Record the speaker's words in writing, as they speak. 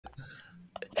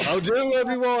How do,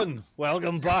 everyone?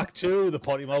 Welcome back to the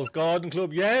Potty Mouth Garden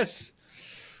Club. Yes,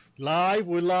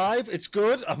 we're live. It's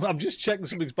good. I'm just checking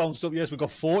something's bounced up. Yes, we've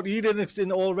got 14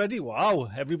 in already. Wow,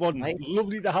 everyone, nice.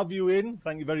 Lovely to have you in.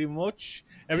 Thank you very much.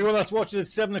 Everyone that's watching at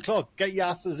 7 o'clock, get your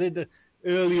asses in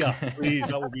earlier, please.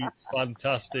 That would be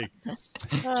fantastic.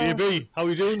 JB, how are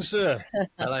you doing, sir?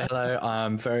 Hello.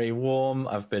 I'm very warm.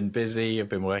 I've been busy. I've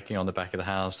been working on the back of the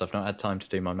house. I've not had time to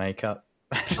do my makeup.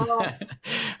 Oh.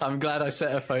 I'm glad I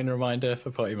set a phone reminder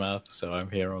for Potty Mouth, so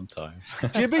I'm here on time.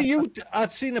 JB,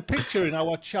 I'd seen a picture in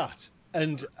our chat,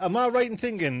 and am I right in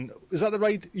thinking, is that the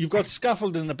right, you've got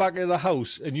scaffolding in the back of the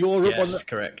house, and you're up on the... Yes,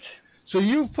 correct. So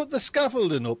you've put the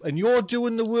scaffolding up, and you're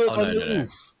doing the work on the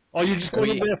roof? Or are you just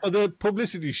going up there for the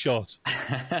publicity shot?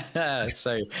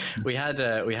 So we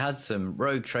had some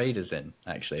rogue traders in,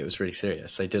 actually. It was really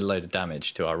serious. They did a load of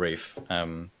damage to our roof.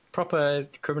 Proper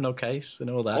criminal case and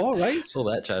all that. All right. All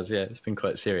that jazz, yeah. It's been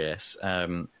quite serious.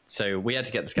 So we had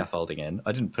to get the scaffolding in.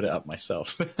 I didn't put it up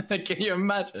myself. Can you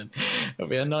imagine? It'll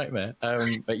be a nightmare.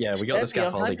 But yeah, we got the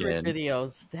scaffolding in.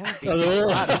 Videos. That would be a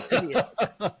lot of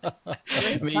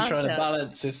videos. Me trying to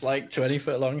balance this like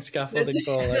 20-foot long scaffolding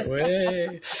pole. Like,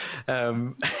 way.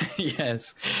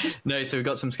 Yes. No, so we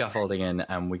got some scaffolding in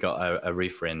and we got a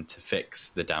roofer in to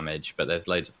fix the damage. But there's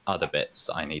loads of other bits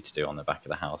I need to do on the back of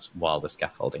the house while the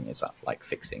scaffolding is up, like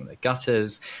fixing the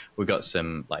gutters. We've got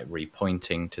some like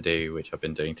repointing to do, which I've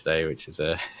been doing today, which is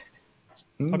a...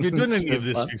 Have you done any of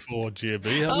this before,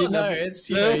 JB? No, it's,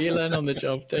 you learn on the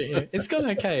job, don't you? It's gone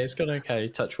okay,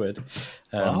 touch wood.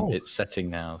 Wow. It's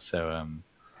setting now, so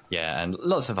yeah, and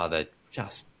lots of other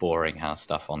just boring house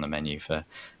stuff on the menu for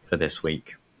this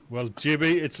week. Well,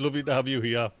 JB, it's lovely to have you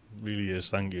here. It really is,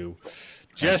 thank you.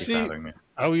 Jesse,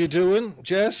 how are you doing,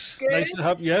 Jess? Good. Nice to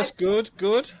have you. Yes, good.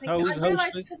 I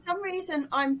realised for some reason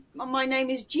my name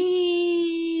is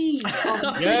G.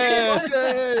 Yes,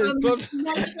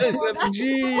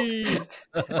 SMG.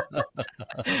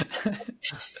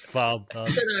 Fab. I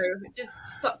don't know, just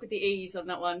stuck with the E's on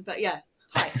that one, but yeah.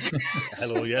 Hi.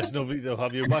 Hello, yes, lovely to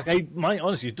have you back.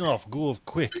 Honestly, you don't have to go off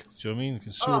quick. Do you know what I mean?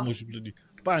 Because so much bloody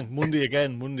bang, Monday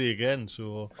again.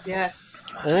 So yeah.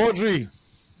 Audrey.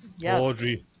 Yes.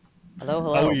 Audrey.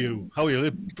 Hello. How are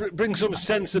you? Bring some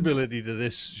sensibility to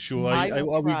this show. I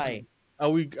will try. Are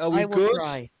we good?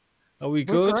 Try. Are we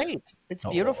good? We're great. It's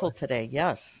beautiful today.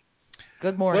 Yes.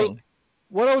 Good morning. Well,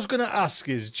 what I was going to ask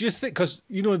is, do you think, because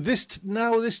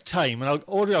this time, and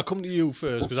Audrey, I'll come to you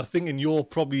first because I'm thinking you're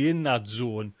probably in that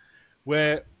zone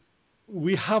where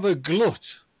we have a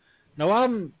glut. Now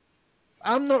I'm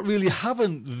not really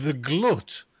having the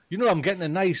glut. I'm getting a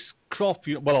nice crop.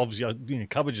 Well, obviously,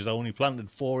 cabbages. I only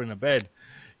planted 4 in a bed.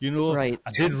 Right.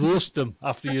 I did roast them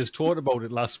after you talked about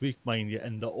it last week, mind you,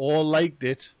 and they all liked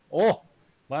it. Oh,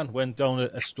 man, went down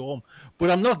a storm. But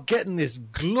I'm not getting this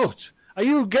glut. Are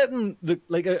you getting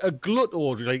a glut,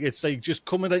 Audrey? Like it's like just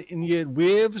coming in your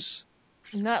waves?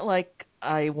 Not like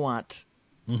I want.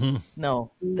 Mm-hmm.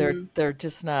 No, they're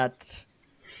just not.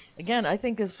 Again, I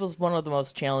think this was one of the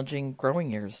most challenging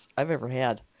growing years I've ever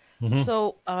had. Mm-hmm.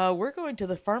 So we're going to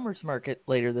the farmer's market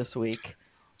later this week.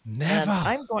 Never. And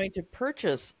I'm going to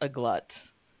purchase a glut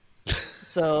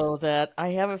so that I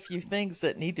have a few things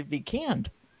that need to be canned.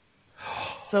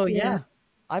 So yeah,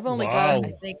 I've only got,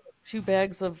 I think, 2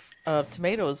 bags of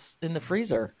tomatoes in the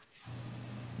freezer.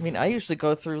 I mean, I usually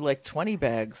go through like 20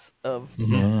 bags of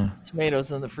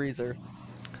tomatoes in the freezer.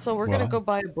 So we're going to go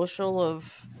buy a bushel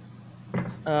of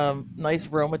nice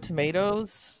Roma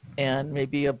tomatoes and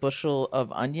maybe a bushel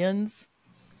of onions.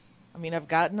 I mean, I've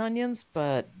gotten onions,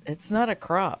 but it's not a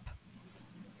crop.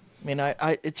 I mean,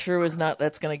 it sure is not.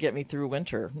 That's going to get me through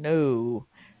winter. No.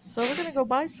 So we're going to go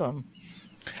buy some.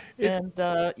 And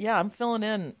I'm filling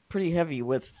in pretty heavy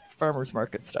with farmers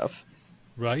market stuff.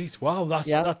 Right. Wow.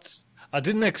 That's. I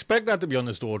didn't expect that, to be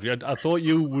honest, Audrey. I thought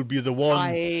you would be the one.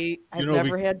 I've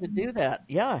never had to do that.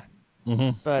 Yeah.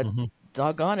 Mm-hmm, but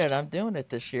doggone it, I'm doing it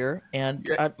this year, and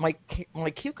my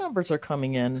cucumbers are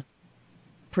coming in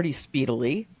pretty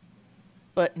speedily,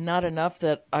 but not enough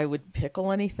that I would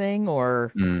pickle anything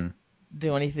or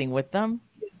do anything with them.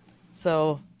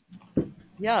 So,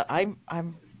 yeah,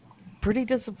 I'm pretty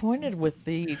disappointed with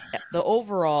the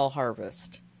overall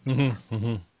harvest. Mm-hmm,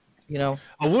 mm-hmm.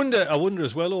 I wonder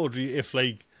as well, Audrey, if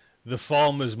like the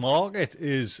farmers market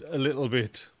is a little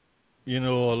bit,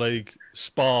 like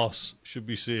sparse, should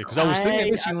we say? Because I was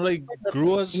thinking this,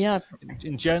 growers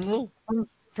in general.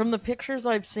 From the pictures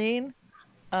I've seen,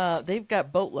 they've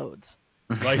got boatloads.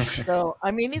 Right. So,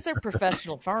 I mean, these are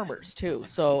professional farmers too,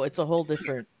 so it's a whole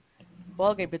different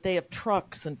ballgame. But they have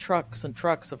trucks and trucks and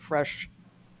trucks of fresh,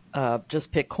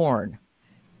 just pick corn.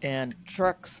 and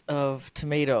trucks of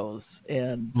tomatoes.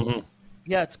 And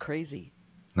yeah, it's crazy.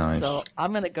 Nice. So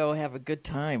I'm going to go have a good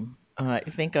time, I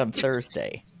think on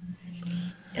Thursday.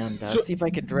 And see if I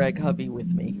can drag hubby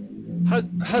with me.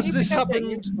 Has this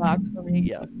happened? Box for me?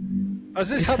 Yeah. Has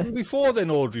this happened before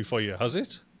then, Audrey, for you? Has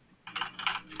it?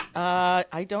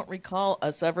 I don't recall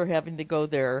us ever having to go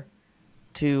there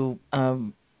to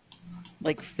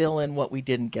like fill in what we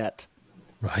didn't get.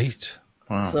 Right.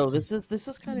 Wow. So this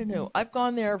is kind of new. I've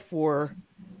gone there for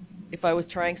if I was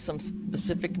trying some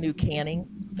specific new canning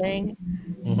thing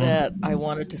that I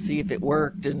wanted to see if it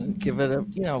worked and give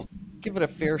it a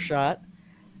fair shot.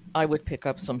 I would pick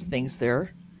up some things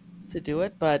there to do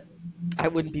it, but I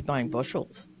wouldn't be buying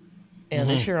bushels. And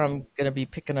this year I'm going to be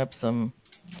picking up some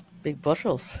big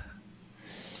bushels.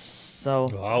 So,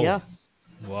 Wow.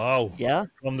 Wow. Yeah.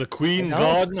 From the Queen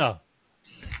Gardener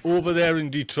over there in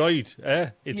Detroit.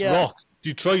 It's rocked.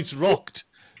 Detroit's rocked.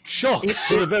 Shocked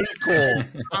to the very core.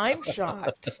 I'm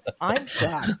shocked.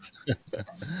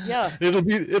 Yeah. It'll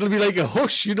be like a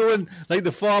hush, in like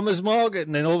the farmer's market,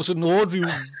 and then all of a sudden Audrey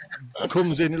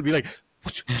comes in. It'll be like,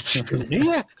 what you doing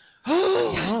here?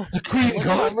 Oh, the Queen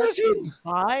Gardener's in.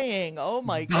 Buying. Oh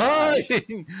my God.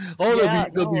 Buying. Oh,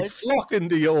 they'll be flocking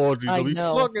to you, Audrey. They'll be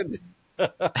flocking.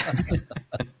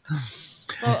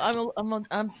 So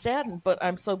I'm saddened, but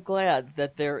I'm so glad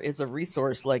that there is a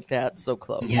resource like that so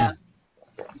close. Yeah.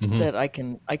 That I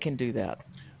can do that.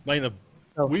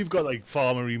 We've got like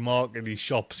farmery markety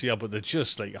shops here, but they're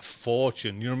just like a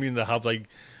fortune. You know what I mean?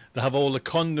 They have all the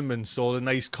condiments, all the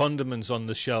nice condiments on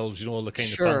the shelves. All the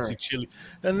kind of fancy chili,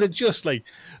 and they're just like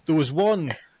there was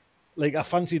one. Like I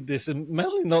fancied this, and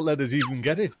Melanie not let us even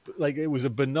get it. Like it was a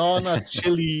banana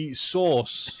chili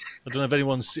sauce. I don't know if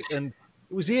anyone's seen, and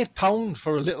it was £8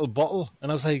 for a little bottle,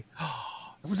 and I was like,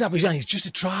 oh, wouldn't that be nice just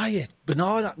to try it?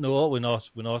 Banana? No, we're not.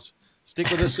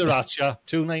 Stick with the sriracha,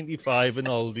 $2.95 in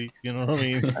Aldi. You know what I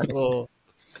mean? Well,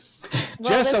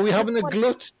 Jess, are we having a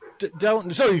glut down?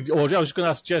 Sorry, Audrey, I was going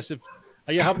to ask Jess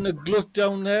are you having a glut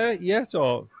down there yet,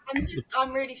 or?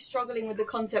 I'm really struggling with the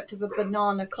concept of a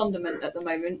banana condiment at the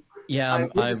moment. Yeah,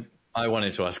 I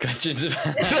wanted to ask questions about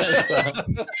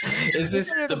that. Is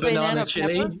this the banana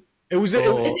chili? Pepper?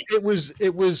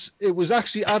 It was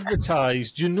actually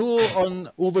advertised. On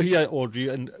over here, Audrey,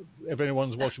 and if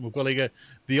anyone's watching, we've got like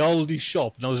the Aldi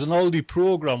shop. Now there's an Aldi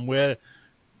program where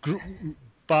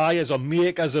buyers or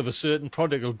makers of a certain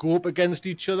product will go up against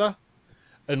each other,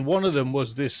 and one of them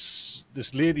was this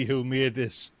lady who made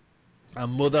this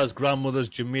grandmother's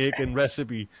Jamaican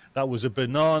recipe that was a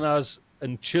bananas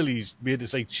and chilies, made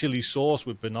this like chili sauce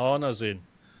with bananas in.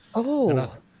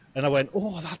 Oh, and I went,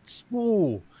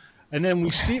 and then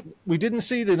we didn't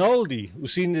see it in Aldi. We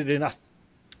seen it in, I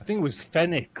think it was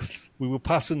Phoenix. We were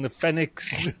passing the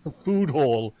Phoenix food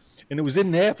hall, and it was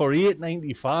in there for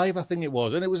 $8.95, I think it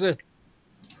was. And it was like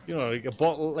a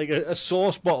bottle, like a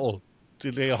sauce bottle.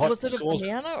 Was it a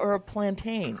banana or a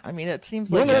plantain? I mean, it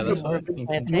seems like it was a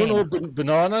plantain. No,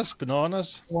 bananas.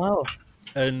 Wow.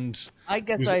 And I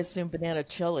guess I assumed banana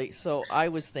chili, so I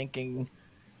was thinking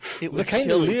it was they kind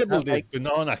chili, of labeled it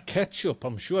banana ketchup.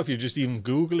 I'm sure if you just even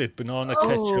Google it, banana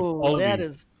ketchup. Oh,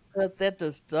 that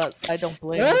does. I don't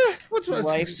blame my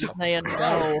wife just saying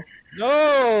no.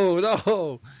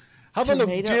 No. Have a look,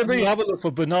 JB. Have a look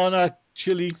for banana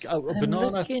chili.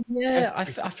 Banana. I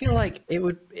feel like it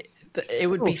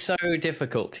would be so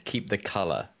difficult to keep the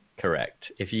color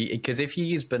correct because if you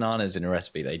use bananas in a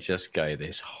recipe, they just go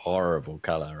this horrible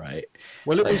color, right?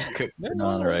 Well, it was cooked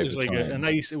banana it was like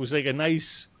it was like a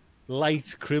nice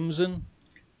light crimson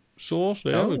sauce.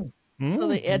 Yeah. Oh. So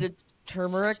they added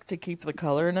turmeric to keep the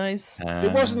color nice.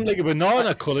 It wasn't like a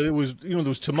banana color. It was, there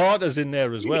was tomatoes in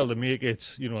there as well to make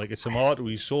it, like a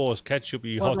tomatoey sauce,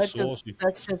 ketchupy, hot sauce.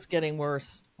 That's just getting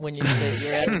worse when you say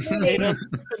you're adding tomatoes,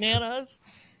 bananas.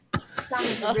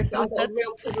 I've got a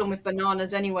real problem with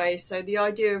bananas anyway, so the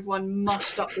idea of one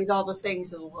mushed up with other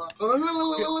things is like,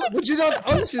 would you not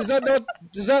honestly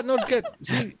does that not get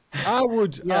I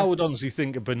would honestly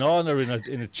think a banana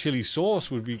in a chili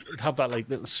sauce would have that like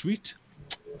little sweet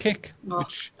kick.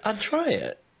 Which I'd try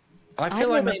it. I feel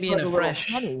like maybe in a fresh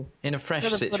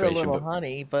situation, put a little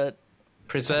honey, but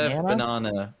preserved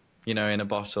banana, in a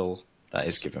bottle. That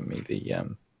is giving me the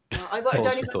I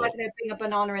don't even like there being a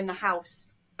banana in the house.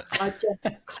 I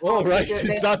right,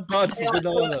 it's that bad for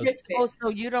bananas. Oh, so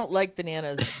you don't like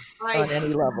bananas on any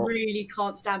level? I really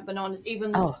can't stand bananas.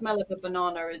 Even the smell of a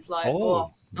banana is like,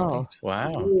 wow.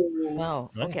 Wow.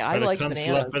 Okay, I like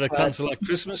bananas. Better cancel that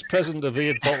Christmas present of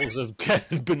 8 bottles of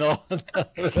banana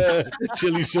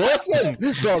chili sauce then,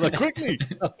 rather quickly.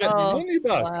 I'll get my money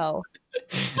back.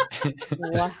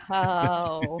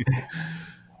 Wow.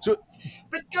 So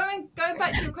But going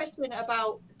back to your question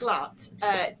about glut,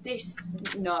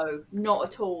 no, not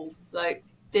at all. Like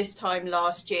this time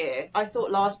last year, I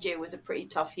thought last year was a pretty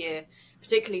tough year,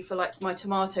 particularly for like my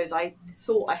tomatoes. I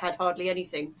thought I had hardly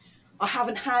anything. I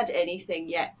haven't had anything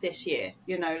yet this year.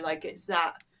 You know, like it's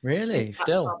that. Really?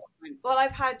 Still? Well,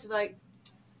 I've had like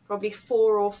probably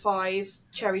 4 or 5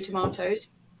 cherry tomatoes.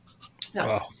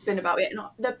 That's been about it. And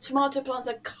the tomato plants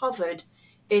are covered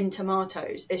in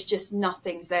tomatoes. It's just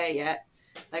nothing's there yet.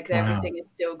 Like everything is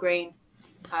still green.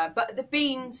 But the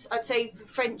beans, I'd say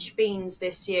French beans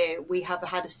this year, we have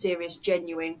had a serious,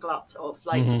 genuine glut of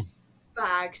like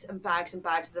bags and bags and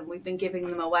bags of them. We've been giving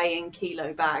them away in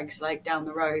kilo bags, like down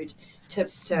the road to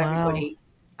everybody.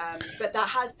 But that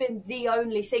has been the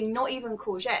only thing, not even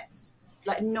courgettes,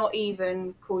 like not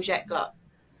even courgette glut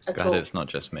at all. Glad it's not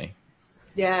just me.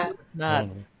 Yeah. It's not.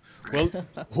 Well,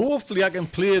 hopefully I can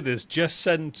play this. Jess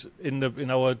sent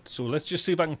in our. So let's just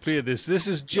see if I can play this. This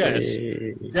is Jess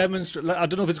demonstrate. I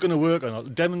don't know if it's going to work or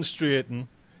not. Demonstrating.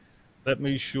 Let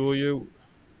me show you.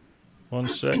 One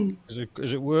sec.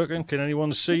 Is it working? Can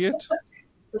anyone see it?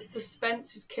 The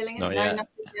suspense is killing us. Not yet.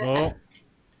 Nothing yet. Oh,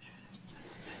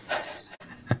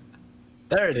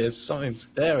 There it is.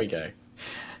 There we go.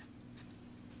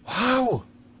 wow.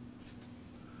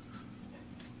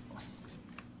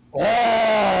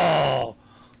 Oh,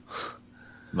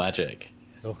 Magic.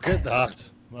 look at that,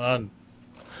 man.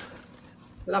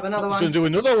 We'll have another I'm one. going to do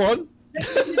another one.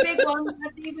 The big one.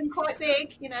 That's even quite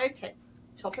big. You know,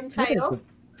 top and That is a tail.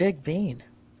 big bean.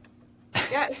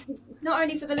 Yeah, it's not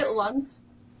only for the little ones.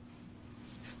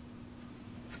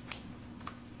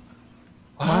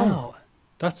 Wow.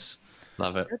 That's.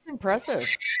 Love it. That's impressive.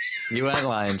 You weren't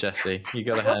lying, Jesse. You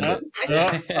got to hand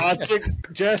it. I take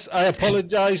Jess. I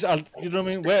apologise. You know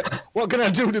what I mean? What can I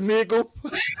do to make up?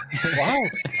 Wow,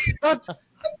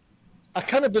 I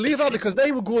can't believe that because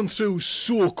they were going through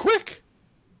so quick.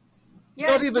 Yeah,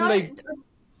 Not even like.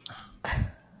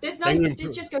 There's no. It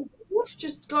just goes. Whoosh,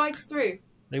 just glides through.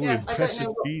 They were Yeah, impressive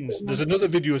beans. There's another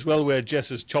video as well where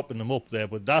Jess is chopping them up there,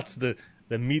 but that's the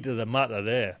meat of the matter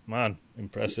there. Man,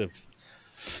 impressive.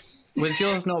 Was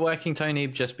yours not working, Tony,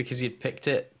 just because you'd picked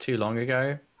it too long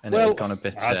ago and it had gone a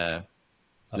bit? I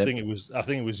think it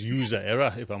was user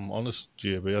error. If I'm honest,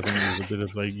 JB, I think it was a bit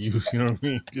of like you know what I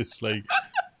mean? Just like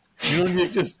some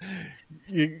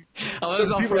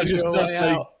people are just not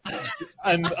like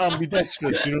and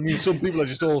ambidextrous. You know what I mean? Some people are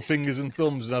just all fingers and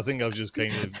thumbs, and I think I was just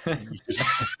kind of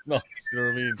not. You know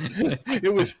what I mean?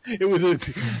 It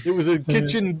was a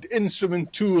kitchen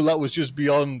instrument tool that was just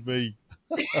beyond me.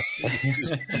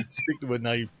 Just stick to a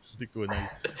knife. Well,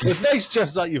 it's nice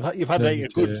just that you've had like a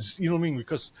good, you know what I mean?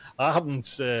 Because I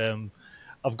haven't.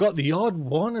 I've got the odd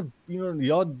one,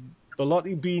 the odd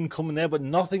Bologna bean coming there, but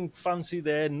nothing fancy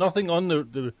there. Nothing on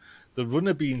the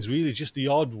runner beans really, just the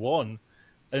odd one.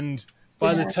 And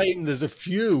by the time there's a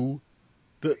few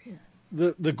that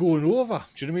they're going over.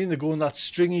 Do you know what I mean? They're going that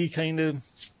stringy kind of.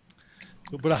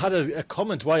 But I had a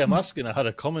comment. Why I'm asking? I had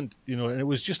a comment, and it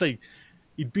was just like.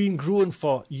 He'd been growing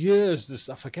for years.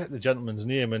 I forget the gentleman's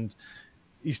name, and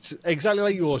he's exactly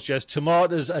like yours, Jess.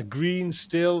 Tomatoes are green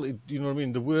still. You know what I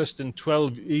mean? The worst in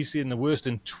 12. He's seen the worst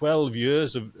in 12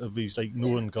 years of his like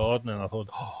known gardening. And I thought,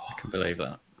 I can believe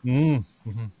that.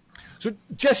 Mm-hmm. So,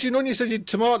 Jess, you said your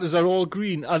tomatoes are all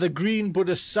green. Are they green but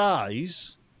a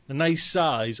nice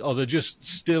size, or they're just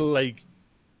still like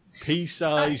pea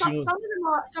size?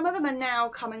 Some of them are now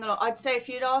coming along. I'd say if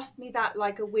you'd asked me that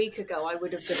like a week ago, I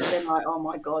would have just been like, "Oh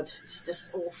my god, it's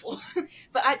just awful."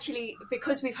 But actually,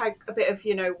 because we've had a bit of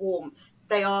warmth,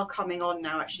 they are coming on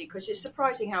now. Actually, because it's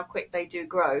surprising how quick they do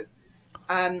grow.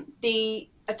 The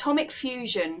atomic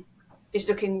fusion is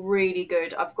looking really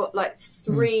good. I've got like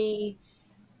 3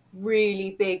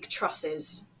 really big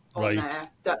trusses on there.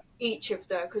 That each of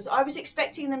because I was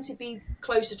expecting them to be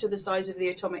closer to the size of the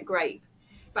atomic grape.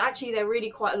 But actually, they're really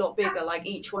quite a lot bigger. Like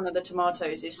each one of the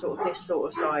tomatoes is sort of this sort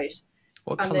of size.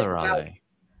 What colour are they?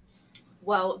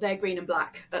 Well, they're green and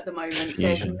black at the moment.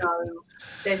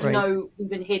 There's no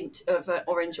even hint of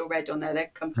orange or red on there.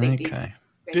 They're completely. Okay.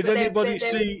 Did anybody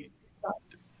see?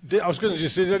 I was going to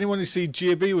just say, did anyone see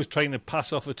JB was trying to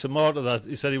pass off a tomato that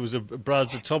he said he was a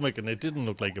Brad's Atomic, and it didn't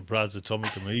look like a Brad's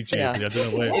Atomic to me, JB. Yeah. I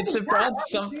don't know where. It's a Brad's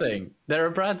something. They're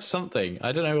a Brad's something.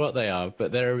 I don't know what they are,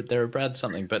 but they're a Brad's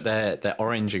something. But they're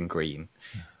orange and green.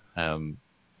 Do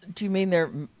you mean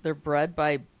they're bred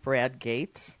by Brad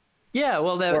Gates? Yeah,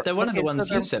 well, they're one of the ones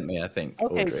you sent me, I think.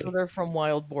 Okay, Audrey. so they're from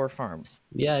Wild Boar Farms.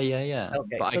 Yeah. Okay,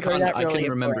 but so I couldn't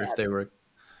remember if they were.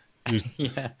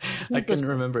 Yeah, I couldn't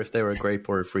remember if they were a grape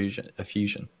or a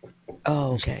fusion.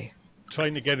 Oh, okay.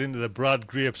 trying to get into the Brad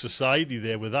Grape Society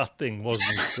there with that thing, wasn't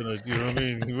it? You know what I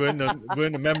mean? You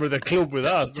weren't a member of the club with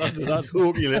us. That's that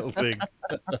hokey little thing.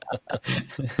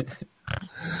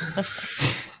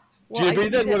 Well, I see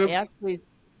that Ashley's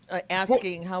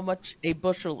asking how much a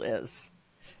bushel is.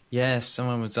 Yes,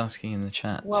 someone was asking in the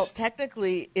chat. Well,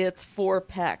 technically, it's 4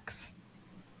 pecks,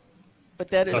 but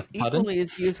that is equally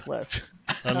as useless.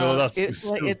 I know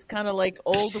it's kind of like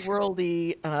old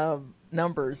worldy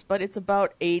numbers, but it's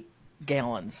about 8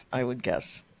 gallons, I would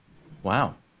guess.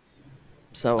 Wow,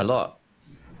 so a lot.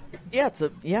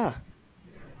 Yeah,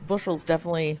 bushels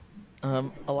definitely a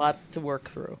lot to work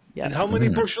through. Yes. And how many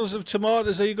bushels of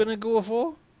tomatoes are you going to go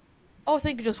for? Oh, I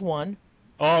think just 1.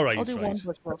 All right, I'll do 1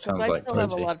 bushel. I still plenty.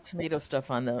 have a lot of tomato stuff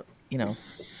on the,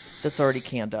 that's already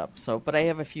canned up. So, but I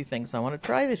have a few things I want to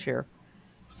try this year.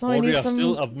 So I've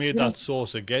made that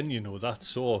sauce again. That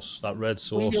sauce, that red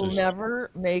sauce. You'll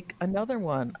never make another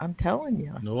one. I'm telling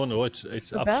you. No, it's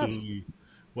absolutely.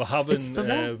 We're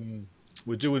having.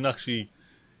 We're doing actually.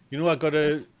 I got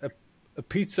a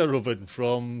pizza oven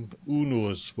from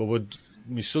Uno's.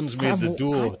 My son's made the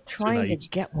dough. I'm trying tonight. to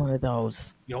get one of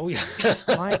those. Oh yeah.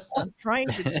 I'm trying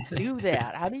to do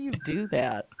that. How do you do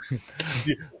that?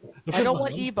 I don't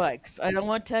want e-bikes. I don't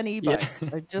want 10 e-bikes.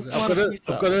 I just want a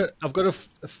pizza. I've got a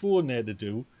phone there to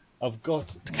do. I've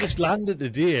just landed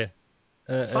today.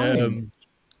 I've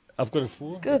got a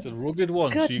phone. It's a rugged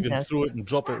one, so you can throw it and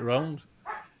drop it around.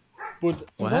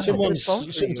 But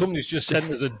some companies just sent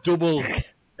us a double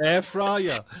air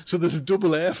fryer. So there's a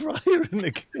double air fryer in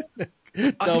the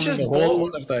I just bought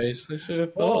one of those. I should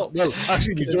have thought. Oh, well,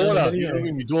 actually,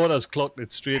 my daughter's clocked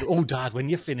it straight. Oh, Dad, when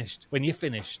you're finished,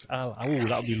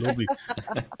 that'll be lovely.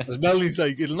 As Melanie's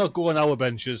like, it'll not go on our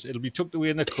benches. It'll be tucked away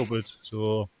in the cupboard.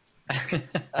 So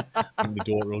my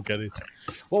daughter will get it.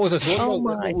 What was I talking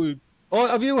about? Oh,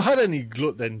 have you had any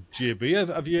glut then, JB?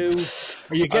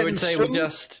 Are you getting? I would say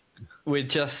we're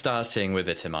just starting with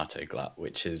a tomato glut,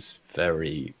 which is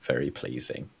very, very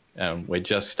pleasing. We're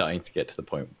just starting to get to the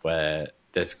point where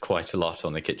there's quite a lot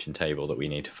on the kitchen table that we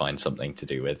need to find something to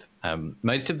do with.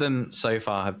 Most of them so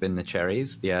far have been the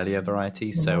cherries, the earlier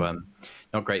varieties, so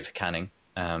not great for canning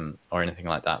or anything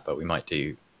like that, but we might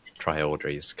try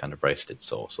Audrey's kind of roasted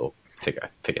sauce or figure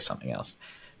something else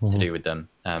to do with them.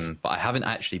 But I haven't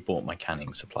actually bought my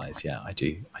canning supplies yet. I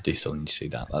do still need to do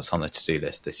that. That's on the to-do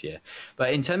list this year.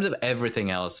 But in terms of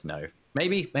everything else, no.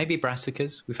 Maybe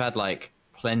brassicas. We've had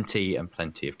plenty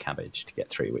of cabbage to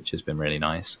get through, which has been really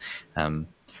nice.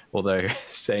 Although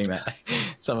saying that,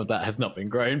 some of that has not been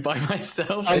grown by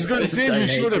myself. I was going to say, you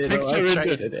showed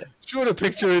a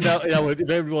picture in if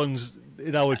everyone's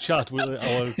in our chat with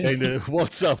our kind of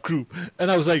WhatsApp group,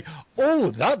 and I was like, "Oh,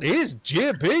 that is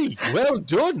JB. Well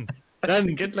done." That's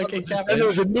a good-looking cabbage. And there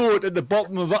was a note at the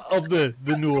bottom of the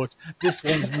note. This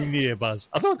one's my neighbour's.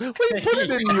 I thought, what are you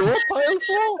putting it in your pile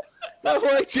for? That's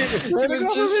why I take a It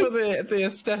was just for the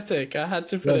aesthetic. I had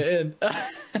to put it in.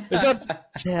 Is that?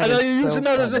 And are you using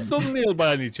that as a thumbnail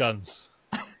by any chance?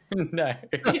 No.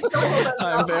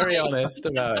 I'm very honest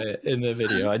about it in the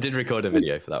video. I did record a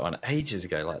video for that one ages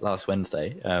ago, like last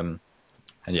Wednesday.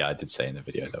 And yeah, I did say in the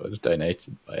video that was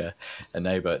donated by a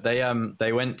neighbour.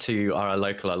 They went to our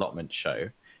local allotment show,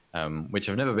 which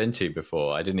I've never been to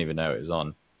before. I didn't even know it was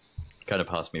on. Kind of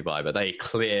passed me by, but they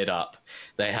cleared up.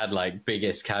 They had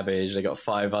biggest cabbage. They got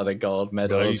 5 other gold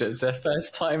medals. Right. It was their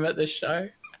first time at the show,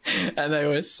 and they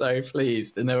were so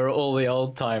pleased. And there were all the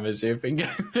old timers who've been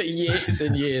going for years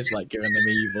and years, giving them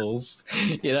evils.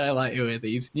 Who are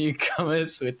these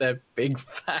newcomers with their big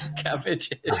fat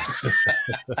cabbages?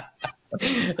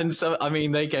 And so, I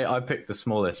mean, I picked the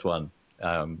smallest one.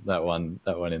 That one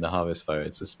in the harvest photo.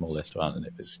 It's the smallest one, and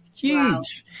it was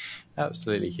huge,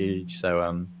 absolutely huge.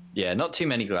 So, yeah, not too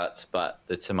many gluts, but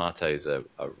the tomatoes are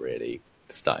really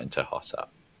starting to hot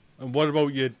up. And what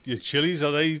about your chilies?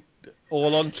 Are they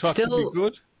all on track to be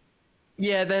good?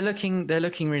 Yeah, they're looking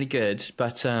really good,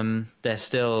 but they're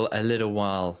still a little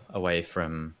while away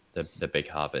from the big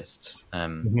harvests.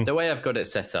 The way I've got it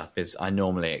set up is I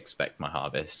normally expect my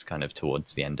harvest kind of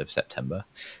towards the end of September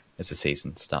as the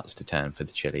season starts to turn for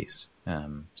the chilies.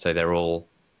 So there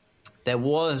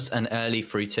was an early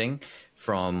fruiting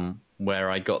from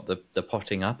where I got the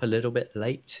potting up a little bit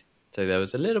late. So there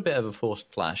was a little bit of a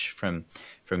forced flash from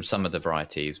some of the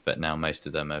varieties, but now most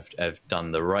of them have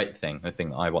done the right thing, the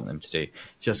thing I want them to do,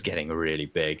 just getting really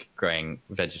big, growing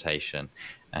vegetation,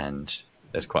 and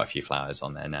there's quite a few flowers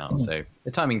on there now. So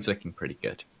the timing's looking pretty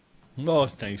good.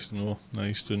 Oh, nice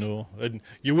to know. And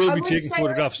you will be taking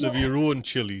photographs of your own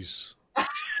chilies.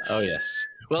 Oh, yes.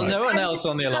 Well, no one else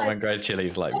on the allotment grows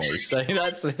chilies like me, so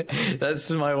that's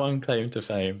my one claim to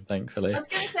fame, thankfully. I was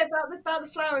going to say about the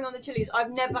flowering on the chilies.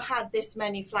 I've never had this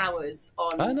many flowers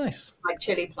on nice. my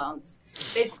chili plants.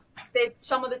 There's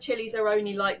some of the chilies are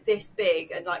only like this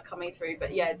big and like coming through,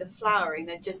 but yeah, the flowering,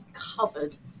 they're just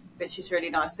covered, which is really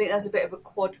nice. I think there's a bit of a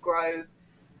quad grow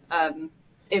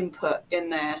input in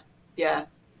there. Yeah,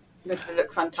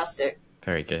 look fantastic.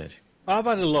 Very good. I've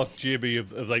had a lot, JB,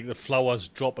 of like the flowers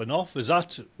dropping off. Is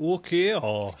that okay,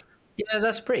 or? Yeah,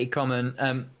 that's pretty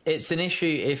common. It's an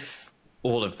issue if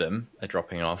all of them are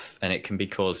dropping off, and it can be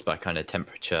caused by kind of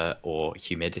temperature or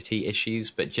humidity issues.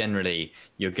 But generally,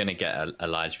 you're going to get a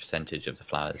large percentage of the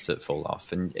flowers that fall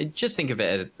off. And just think of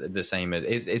it as the same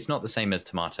as it's not the same as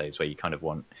tomatoes, where you kind of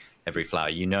want every flower.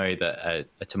 You know that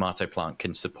a tomato plant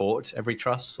can support every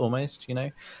truss almost.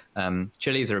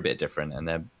 Chilies are a bit different, and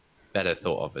they're better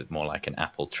thought of as more like an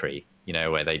apple tree,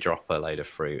 where they drop a load of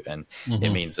fruit, and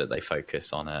it means that they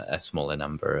focus on a smaller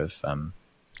number of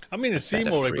I mean, it seemed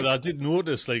all right, but I did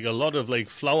notice like a lot of like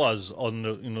flowers on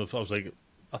the, I was like,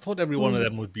 I thought every one of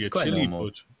them would be a chili,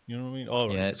 but you know what I mean? All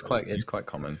right. Yeah, it's quite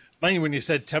common. Mind when you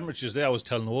said temperatures there, I was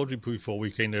telling Audrey before we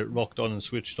kind of rocked on and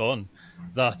switched on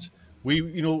that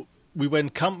we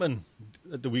went camping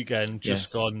at the weekend,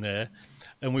 just gone there,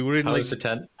 and we were in the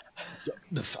tent.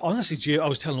 Honestly, I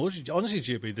was telling Audrey,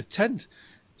 JB, the tent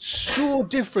so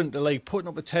different to like putting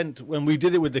up a tent when we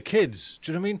did it with the kids.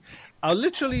 Do you know what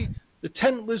I mean? The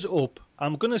tent was up,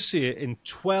 I'm going to say it, in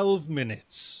 12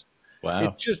 minutes. Wow.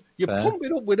 It just, you pump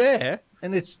it up with air,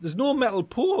 and there's no metal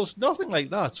poles, nothing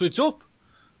like that. So it's up.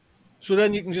 So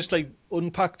then you can just like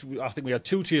unpack. I think we had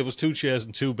 2 tables, 2 chairs,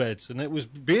 and 2 beds, and it was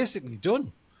basically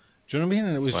done. Do you know what I mean?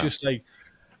 And it was just like,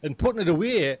 and putting it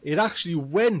away, it actually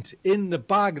went in the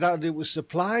bag that it was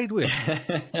supplied with.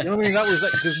 You know what I mean? That was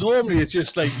like, because normally it's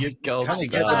just like you kind of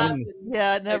get them in.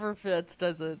 Yeah, it never fits,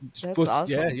 does it? That's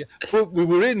awesome. Yeah. But we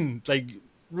were in like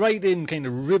right in kind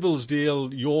of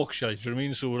Ribblesdale, Yorkshire. Do you know what I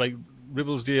mean? So like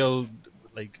Ribblesdale,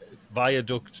 like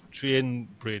viaduct train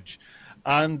bridge,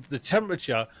 and the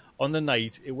temperature on the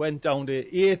night, it went down to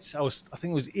 8. I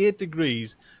think it was 8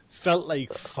 degrees. Felt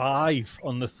like 5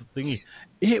 on the thingy.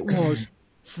 It was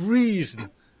freezing.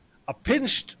 I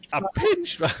pinched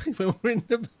right when we were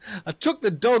in I took the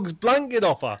dog's blanket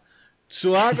off her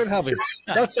so I could have it.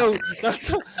 That's how.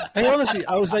 And honestly,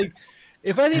 I was like,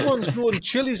 if anyone's growing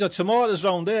chilies or tomatoes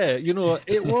around there,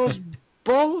 it was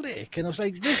Baltic, and I was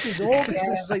like, this is August.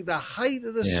 This is like the height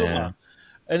of the summer,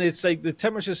 and it's like the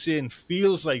temperature saying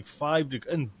feels like 5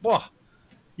 degrees, and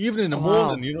even in the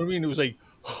morning, you know what I mean? It was like,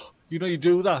 you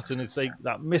do that, and it's like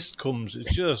that mist comes.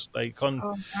 It's just like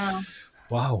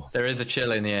wow. There is a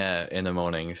chill in the air in the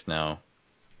mornings now.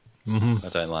 I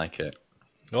don't like it.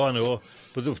 Oh, I know.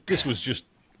 But this was just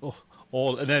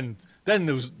all. And then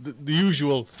there was the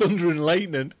usual thunder and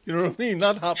lightning. You know what I mean?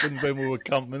 That happened when we were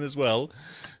camping as well.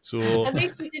 So at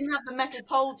least we didn't have the metal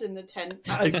poles in the tent.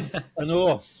 I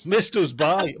know. Missed us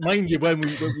by. Mind you, when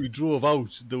we drove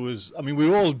out, there was, we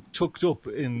were all tucked up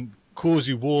in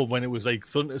cozy warm when it was like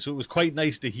thunder. So it was quite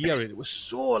nice to hear it. It was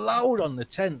so loud on the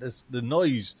tent, the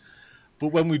noise. But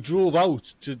when we drove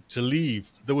out to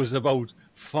leave, there was about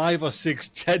 5 or 6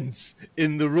 tents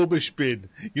in the rubbish bin.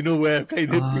 Where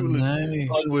kind of people.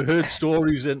 And we heard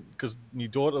stories, because my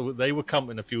daughter, they were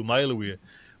camping a few miles away,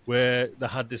 where they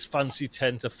had this fancy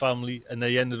tent, a family, and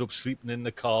they ended up sleeping in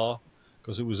the car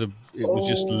because it was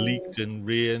just leaked and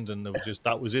rained, and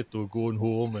that was it. They were going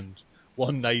home, and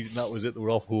one night, and that was it. They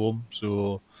were off home.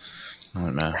 So, I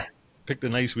don't know. Picked a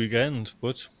nice weekend,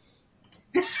 but.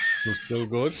 Still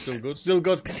good,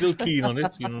 still keen on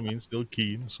it. You know what I mean? Still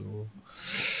keen. So,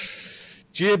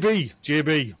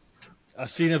 JB,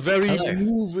 I've seen a very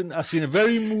moving.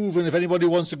 If anybody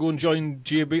wants to go and join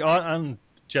JB and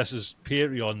Jess's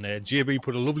Patreon, there, JB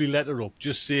put a lovely letter up,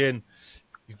 just saying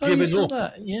he's giving up.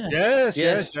 That? Yeah.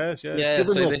 Yes.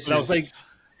 Giving up. And I was like,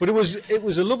 but it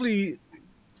was a lovely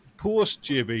post,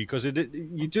 JB, because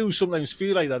you do sometimes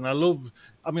feel like that, and I'd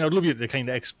love you to kind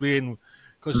of explain.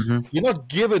 Because you're not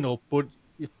giving up, but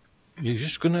you're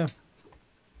just gonna.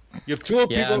 You've told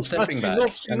people I'm stepping back.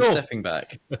 enough. I'm stepping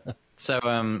back. So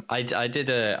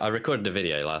I recorded a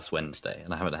video last Wednesday,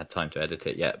 and I haven't had time to edit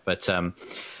it yet. But I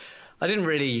didn't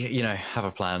really, have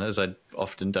a plan, as I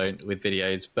often don't with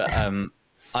videos. But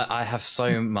I have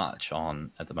so much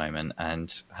on at the moment,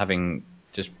 and having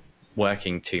just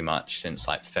working too much since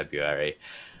like February,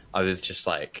 I was just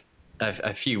like.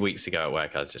 A few weeks ago at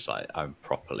work, I was just like, I'm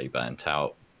properly burnt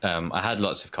out. I had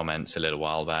lots of comments a little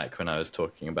while back when I was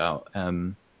talking about,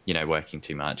 working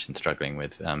too much and struggling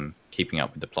with keeping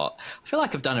up with the plot. I feel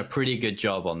like I've done a pretty good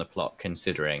job on the plot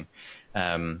considering,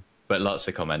 but but lots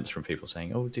of comments from people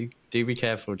saying, "Oh, do be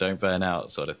careful, don't burn out,"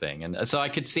 sort of thing. And so I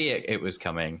could see it was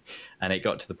coming, and it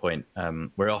got to the point.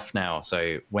 We're off now,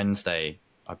 so Wednesday.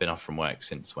 I've been off from work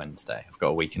since Wednesday. I've got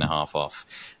a week and a half off,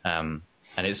 and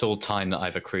it's all time that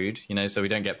I've accrued. So we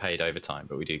don't get paid overtime,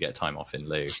 but we do get time off in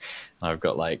lieu. And I've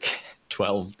got like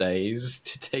 12 days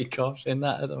to take off in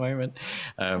that at the moment,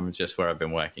 just where I've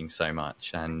been working so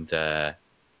much. And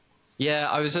yeah,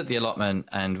 I was at the allotment,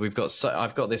 and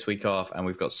I've got this week off, and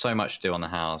we've got so much to do on the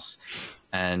house.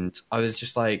 And I was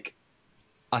just like,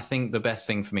 I think the best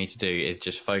thing for me to do is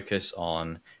just focus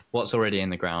on what's already in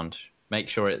the ground, make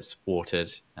sure it's watered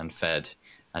and fed,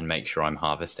 and make sure I'm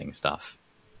harvesting stuff.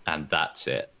 And that's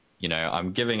it.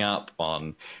 I'm giving up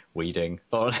on weeding,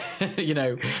 on,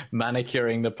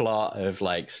 manicuring the plot of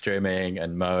like trimming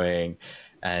and mowing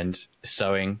and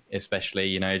sowing,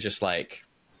 especially, just like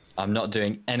I'm not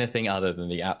doing anything other than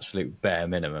the absolute bare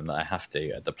minimum that I have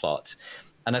to at the plot.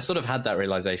 And I sort of had that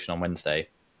realization on Wednesday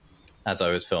as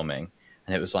I was filming.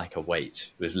 And it was like a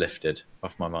weight was lifted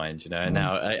off my mind, And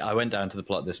now I went down to the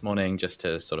plot this morning just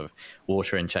to sort of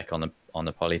water and check on the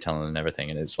polytunnel and everything,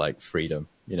 and it's like freedom,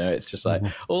 It's just like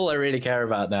all I really care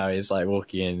about now is like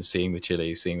walking in, seeing the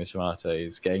chilies, seeing the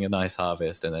tomatoes, getting a nice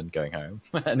harvest, and then going home.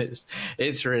 And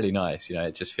it's really nice,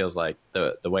 It just feels like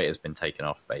the weight has been taken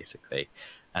off basically,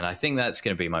 and I think that's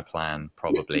going to be my plan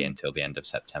probably until the end of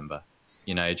September.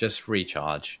 Just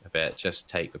recharge a bit, just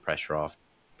take the pressure off.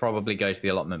 Probably go to the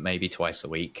allotment maybe twice a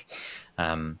week,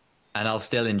 and I'll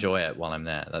still enjoy it while I'm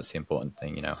there. That's the important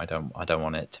thing, I don't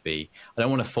want it to be. I don't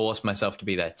want to force myself to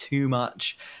be there too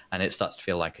much, and it starts to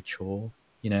feel like a chore,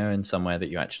 in somewhere that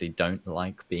you actually don't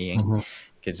like being,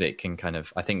 because it can kind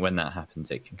of. I think when that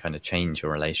happens, it can kind of change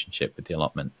your relationship with the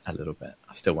allotment a little bit.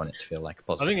 I still want it to feel like a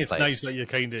positive. I think it's place. nice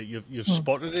that you've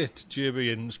spotted it,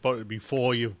 JB, and spotted it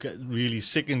before you've really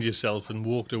sickened yourself and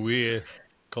walked away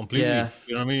completely. Yeah.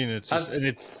 You know what I mean? I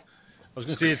was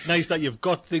going to say, it's nice that you've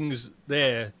got things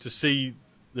there to see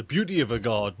the beauty of a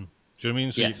garden. Do you know what I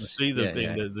mean? So you can see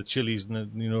the chilies, and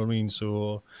you know what I mean.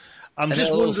 So I'm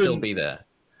just wondering, still be there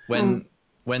when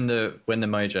the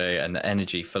mojo and the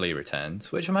energy fully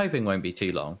returns, which I'm hoping won't be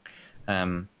too long.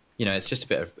 It's just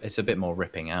it's a bit more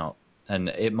ripping out, and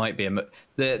it might be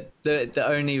the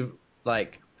only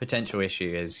like potential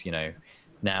issue is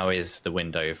now is the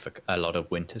window for a lot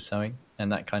of winter sowing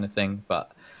and that kind of thing,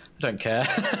 but I don't care.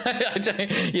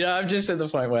 I'm just at the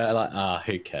point where like,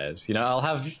 who cares? I'll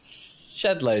have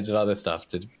shed loads of other stuff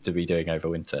to be doing over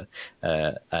winter,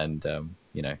 and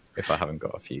if I haven't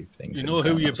got a few things,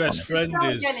 who your best friend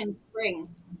is. Again in spring,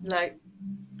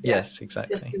 yes,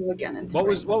 exactly. Just go again in spring.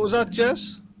 What was that,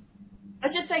 Jess? I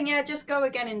was just saying, just go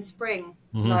again in spring,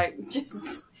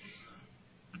 just.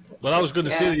 Well, I was going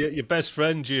to say your best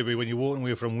friend, JB, when you're walking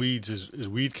away from weeds, is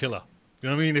weed killer. You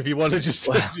know what I mean? If you want to just,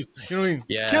 you know what I mean?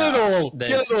 Yeah, kill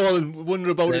it all, and wonder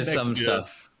about it next year.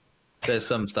 There's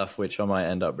some stuff which I might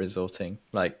end up resorting,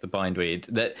 like the bindweed.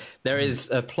 There is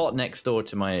a plot next door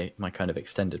to my kind of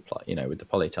extended plot, with the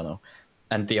polytunnel,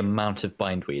 and the amount of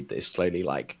bindweed that is slowly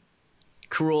like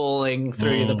crawling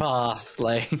through the path,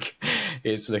 like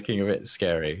it's looking a bit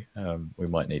scary. We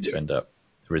might need to end up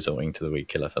resorting to the weed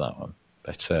killer for that one.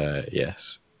 But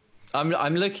yes,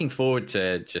 I'm looking forward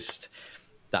to just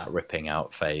that ripping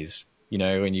out phase,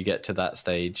 when you get to that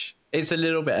stage. It's a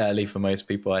little bit early for most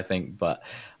people, I think, but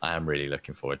I am really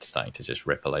looking forward to starting to just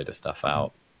rip a load of stuff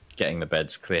out, getting the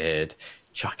beds cleared,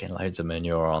 chucking loads of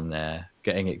manure on there,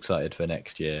 getting excited for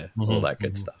next year, all that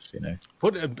good stuff,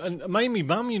 But and my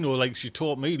mum, like she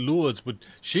taught me loads, but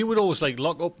she would always like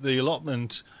lock up the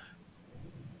allotment,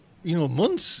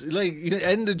 months, like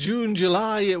end of June,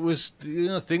 July. It was,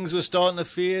 things were starting to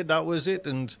fade. That was it,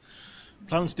 and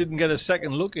plants didn't get a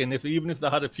second look in. Even if they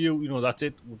had a few, that's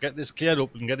it. We'll get this cleared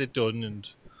up and get it done, and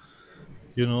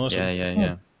So,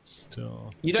 yeah. So,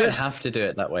 you don't have to do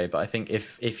it that way, but I think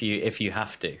if you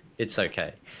have to, it's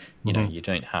okay. You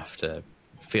don't have to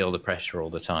feel the pressure all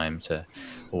the time to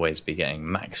always be getting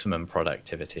maximum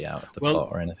productivity out of the plot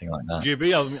or anything like that.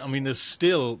 JB, I mean, there's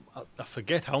still, I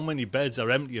forget how many beds are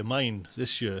empty of mine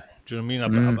this year. Do you know what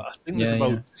I mean? I think there's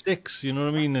about 6. You know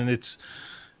what I mean? And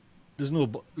there's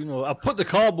no, I put the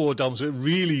cardboard down so it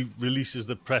really releases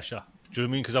the pressure. Do you know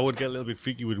what I mean? Because I would get a little bit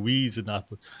freaky with weeds and that,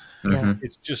 but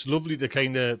it's just lovely to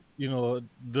kind of,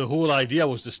 the whole idea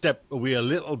was to step away a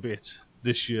little bit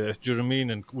this year. Do you know what I mean?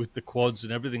 And with the quads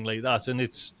and everything like that, and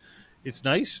it's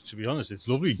nice, to be honest. It's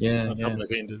lovely. Having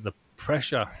the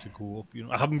pressure to go up.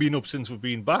 I haven't been up since we've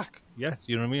been back yet.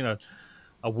 You know what I mean?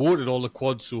 I watered all the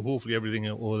quads, so hopefully everything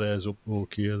over there is up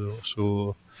okay though.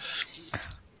 So,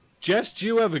 Jess, do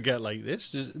you ever get like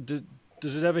this?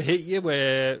 Does it ever hit you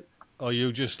where are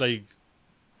you just like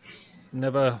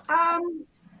Never.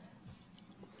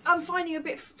 I'm finding it a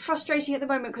bit frustrating at the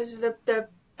moment because the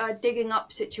digging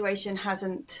up situation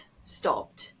hasn't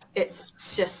stopped. It's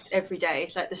just every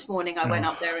day. Like this morning, I went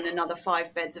up there and another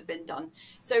 5 beds have been done.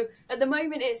 So at the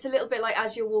moment, it's a little bit like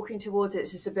as you're walking towards it,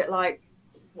 it's just a bit like,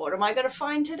 what am I going to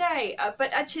find today?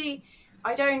 But actually,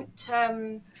 I don't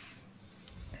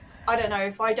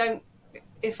know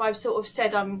if I've sort of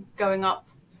said I'm going up,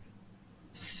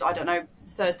 I don't know,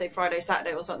 Thursday, Friday,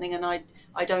 Saturday or something, and I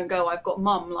don't go, I've got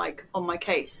mum like on my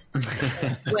case.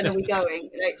 When are we going?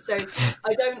 Like, so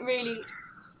I don't really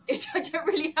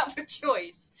have a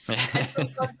choice. And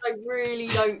sometimes I really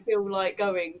don't feel like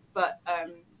going, but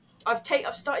I've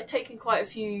started taking quite a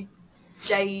few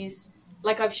days.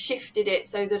 Like I've shifted it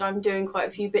so that I'm doing quite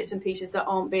a few bits and pieces that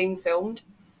aren't being filmed,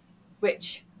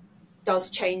 which does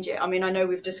change it. I mean, I know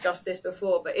we've discussed this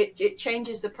before, but it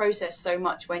changes the process so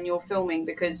much when you're filming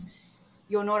because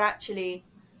you're not actually,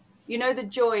 you know, the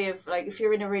joy of like if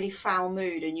you're in a really foul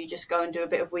mood and you just go and do a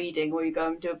bit of weeding or you go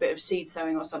and do a bit of seed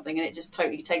sowing or something and it just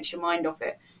totally takes your mind off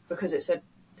it because it's an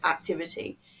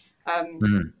activity.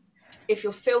 If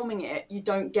you're filming it, you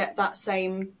don't get that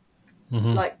same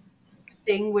like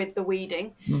thing with the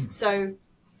weeding. So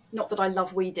not that I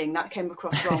love weeding, that came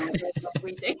across wrong. I love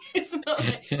weeding. It's not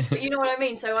but you know what I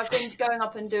mean. So I've been going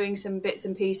up and doing some bits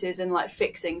and pieces and like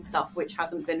fixing stuff which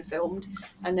hasn't been filmed,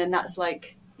 and then that's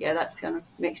like, yeah, that's kind of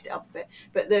mixed it up a bit.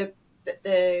 But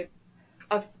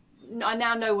I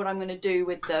now know what I'm going to do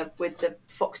with the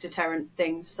fox deterrent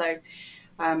things. So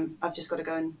I've just got to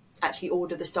go and actually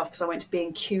order the stuff because I went to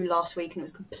B&Q last week and it was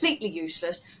completely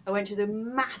useless. I went to the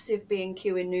massive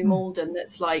B&Q in New Malden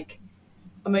that's like,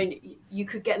 I mean, you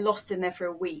could get lost in there for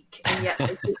a week and yet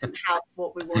they didn't have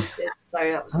what we wanted. So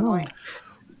that was annoying.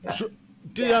 But, so,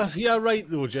 right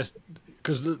though, just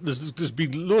because there's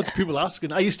been loads of people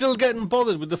asking, are you still getting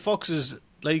bothered with the foxes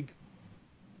like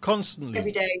constantly?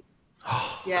 Every day.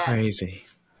 Yeah. Crazy.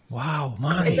 Wow,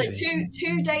 man. It's like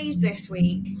two days this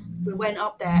week. We went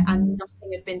up there and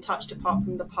nothing had been touched apart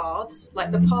from the paths.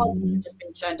 Like the paths had just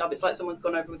been churned up. It's like someone's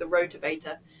gone over with a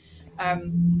rotavator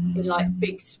in like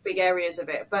big areas of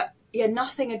it. But yeah,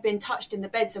 nothing had been touched in the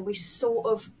beds, and we sort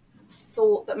of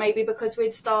thought that maybe because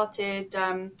we'd started.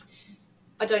 I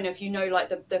don't know if you know, like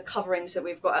the coverings that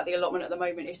we've got at the allotment at the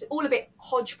moment. It's all a bit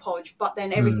hodgepodge, but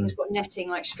then everything's got netting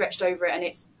like stretched over it, and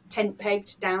it's tent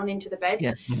pegged down into the beds.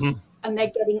 Yeah. And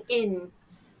they're getting in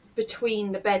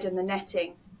between the bed and the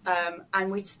netting.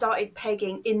 And we started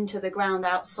pegging into the ground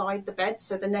outside the bed.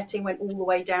 So the netting went all the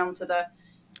way down to the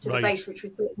base, which we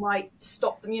thought might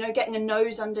stop them, you know, getting a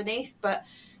nose underneath. But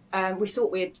we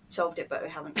thought we had solved it, but we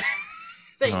haven't.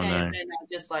 They're now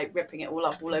just like ripping it all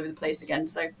up all over the place again.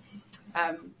 So,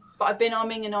 but I've been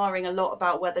umming and ahhing a lot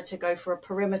about whether to go for a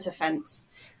perimeter fence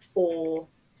or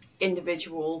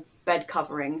individual bed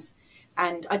coverings.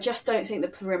 And I just don't think the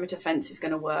perimeter fence is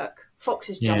going to work.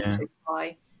 Foxes jump too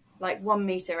high, like 1.80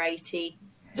 meters.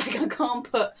 Like I can't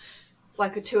put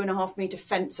like a 2.5 meter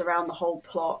fence around the whole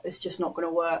plot. It's just not going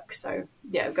to work. So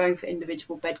yeah, going for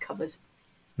individual bed covers.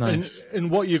 Nice.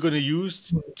 And what you're going to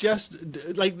use, just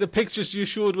like the pictures you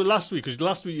showed with last week, because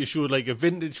last week you showed like a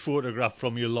vintage photograph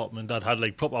from your allotment that had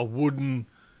like proper wooden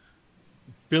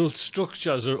built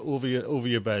structures over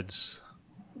your beds.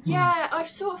 Yeah, I've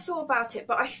sort of thought about it,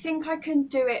 but I think I can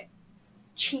do it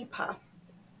cheaper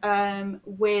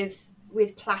with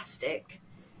plastic,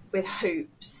 with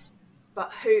hoops,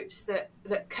 but hoops that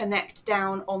connect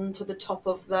down onto the top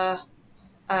of the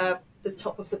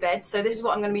bed. So this is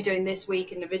what I'm going to be doing this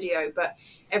week in the video, but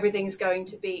everything's going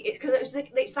to be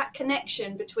it's that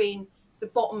connection between the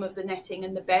bottom of the netting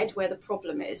and the bed where the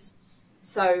problem is.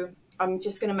 So I'm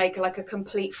just going to make like a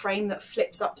complete frame that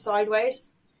flips up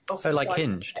sideways. Like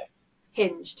hinged?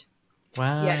 Hinged.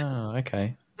 Wow, yeah.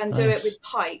 Okay. And do it with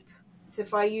pipe. So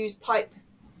if I use pipe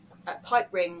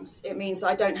rings, it means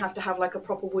I don't have to have like a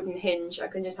proper wooden hinge. I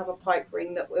can just have a pipe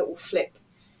ring that it will flip.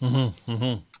 That's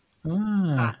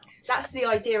the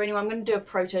idea anyway. I'm going to do a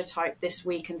prototype this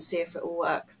week and see if it will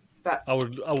work. But I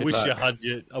wish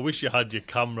you had your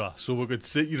camera so we could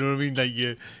sit, you know what I mean, like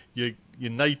your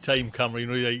nighttime camera, you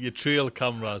know, like your trail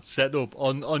camera set up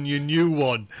on your new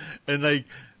one, and like,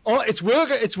 oh, it's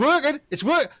working.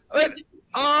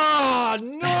 Oh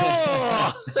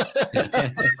no!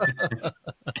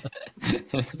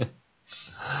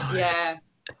 yeah,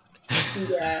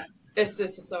 it's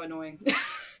just so annoying.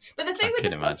 But the thing with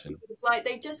the foxes is like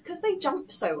because they jump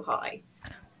so high.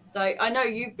 Like I know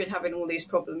you've been having all these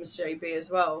problems, JB, as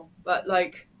well. But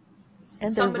like,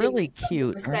 and they're really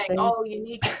cute. Saying, "Oh, you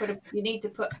need to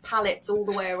put pallets all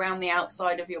the way around the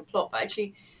outside of your plot." But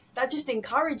actually, that just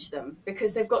encouraged them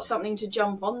because they've got something to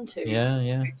jump onto.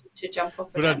 Yeah. To jump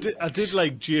off. But I did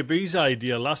like JB's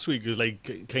idea last week, was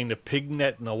like kind of pig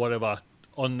netting or whatever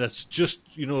on this, just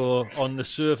on the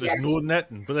surface, no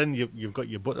netting. But then you've got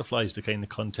your butterflies to kind of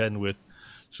contend with,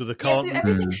 so they can't. So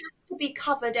everything has to be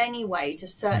covered anyway to a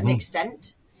certain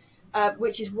extent,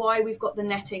 which is why we've got the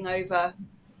netting over.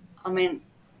 I mean,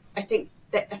 I think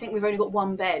we've only got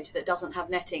one bed that doesn't have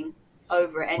netting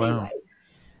over it anyway.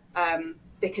 Wow.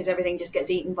 Because everything just gets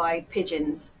eaten by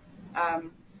pigeons.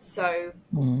 So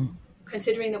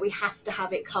considering that we have to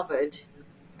have it covered,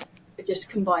 just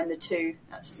combine the two.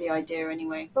 That's the idea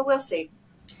anyway. But we'll see.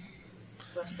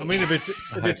 I mean, if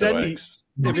it's any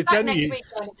next week, then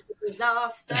it's a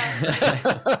disaster.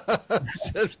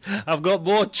 I've got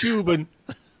more tubing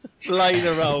lying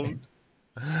around.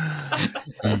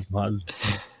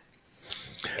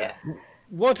 Yeah.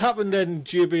 What happened then,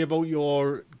 JB, about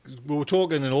we were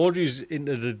talking and Audrey's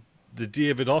into the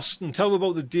David Austin. Tell me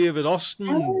about the David Austin.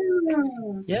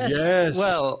 Oh. Yes.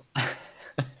 Well,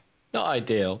 not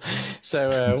ideal.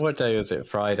 So what day was it?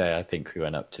 Friday, I think we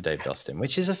went up to David Austin,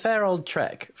 which is a fair old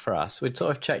trek for us. We'd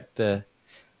sort of checked the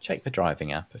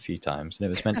driving app a few times, and it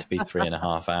was meant to be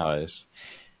 3.5 hours.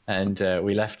 And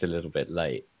we left a little bit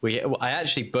late. I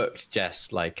actually booked Jess,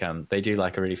 they do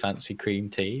like a really fancy cream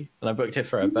tea, and I booked it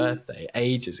for her birthday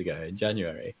ages ago in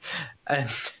January. And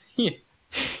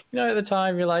at the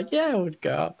time you're like, yeah, we'll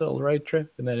go up the little road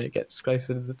trip, and then it gets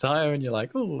closer to the time, and you're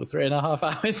like, oh, 3.5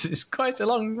 hours is quite a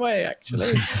long way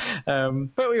actually.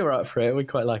 But we were up for it. We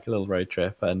quite like a little road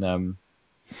trip, and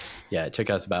it took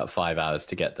us about 5 hours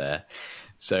to get there.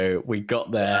 So we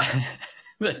got there.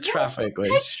 The traffic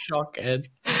was shocking.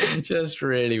 Just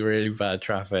really, really bad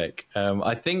traffic.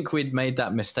 I think we'd made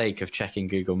that mistake of checking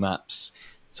Google Maps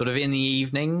sort of in the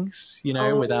evenings,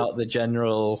 without the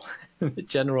general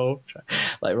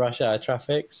like rush hour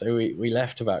traffic. So we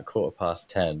left about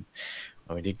 10:15, and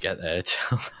we didn't get there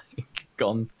till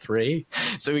gone 3.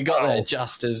 So we got there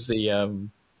just as the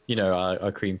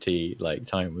our cream tea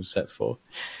time was set for,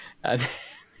 and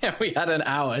we had an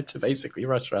hour to basically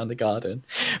rush around the garden.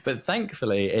 But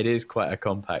thankfully, it is quite a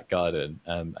compact garden.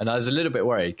 And I was a little bit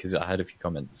worried because I had a few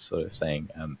comments sort of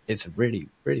saying it's really,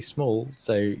 really small.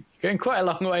 So you're going quite a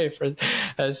long way for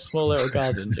a small little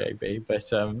garden, JB.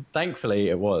 But thankfully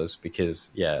it was,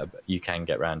 because, you can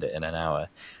get around it in an hour.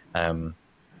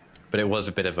 But it was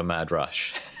a bit of a mad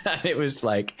rush. And it was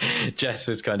like Jess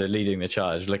was kind of leading the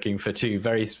charge, looking for 2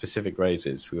 very specific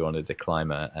roses. We wanted a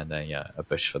climber and a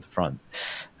bush for the front.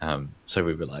 So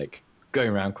we were going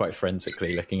around quite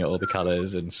forensically, looking at all the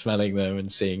colours and smelling them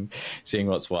and seeing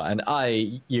what's what.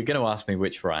 And you're going to ask me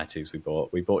which varieties we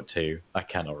bought. We bought 2. I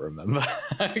cannot remember.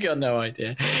 I got no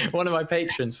idea. One of my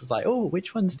patrons was like, "Oh,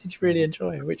 which ones did you really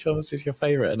enjoy? Which one was your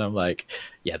favourite?" And I'm like,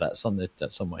 "Yeah, that's on my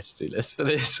to-do list for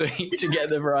this week, to get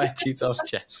the varieties off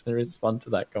Jess and respond to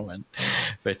that comment."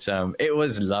 But it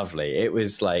was lovely. It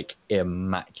was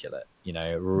immaculate.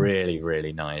 Really,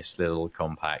 really nice, little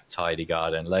compact, tidy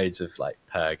garden, loads of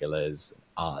pergolas,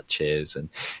 arches, and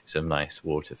some nice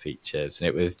water features. And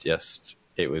it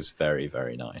was very,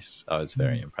 very nice. I was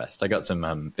very impressed. I got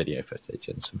some video footage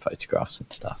and some photographs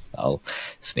and stuff that I'll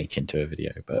sneak into a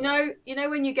video. But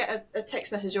when you get a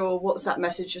text message or a WhatsApp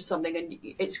message or something, and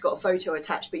it's got a photo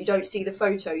attached, but you don't see the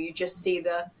photo, you just see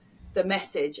the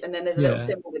message, and then there's a little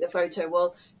symbol with the photo.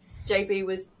 Well, JB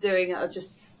was doing. I was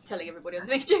just telling everybody. I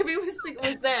think JB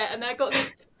was there, and I got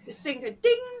this thing go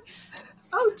ding.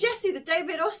 Oh, Jessie, the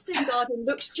David Austin garden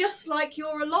looks just like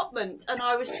your allotment, and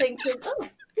I was thinking, oh,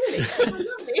 really? That's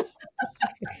lovely.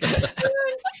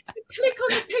 Click on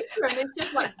the picture, and it's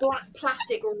just black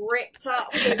plastic ripped up.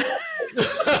 I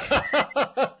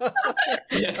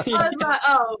was like,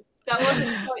 oh, that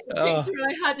wasn't quite the picture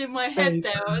I had in my head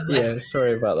there. I was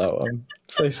sorry about that one.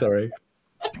 So sorry.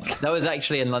 That was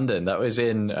actually in London. That was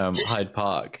in Hyde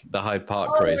Park, the Hyde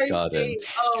Park Rose Garden.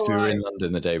 We were in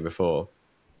London the day before.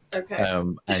 Okay.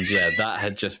 And that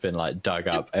had just been dug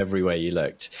up everywhere you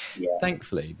looked. Yeah.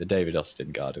 Thankfully, the David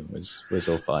Austin garden was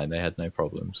all fine. They had no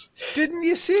problems. Didn't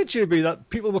you say, JB, that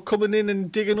people were coming in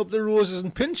and digging up the roses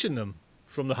and pinching them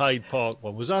from the Hyde Park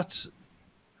one? Was that?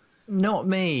 Not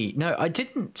me. No, I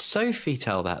didn't. Sophie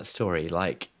tell that story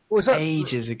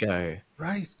ages ago.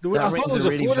 Right. I thought it was a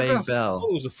really vague bell. I thought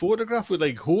it was a photograph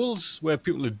with holes where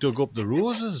people had dug up the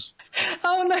roses.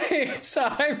 Oh no! So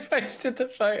I posted the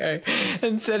photo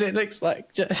and said it looks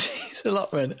like Jessie's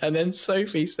allotment, and then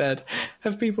Sophie said,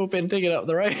 "Have people been digging up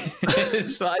the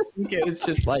roses?" But I think it was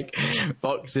just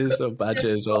foxes or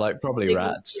badgers or probably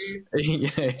rats,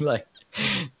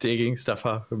 digging stuff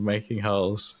up and making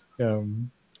holes.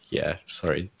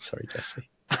 Sorry, Jessie.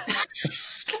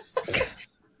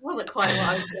 Wasn't quite what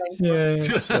I was going for.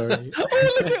 Yeah, sorry.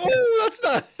 That's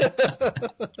not.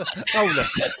 Oh, look,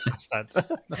 that's that.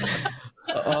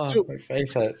 Oh, my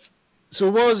face hurts. So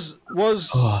what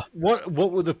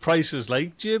were the prices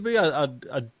like,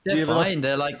 JB? They're fine.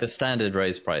 They're like the standard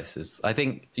rose prices. I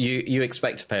think you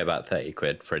expect to pay about 30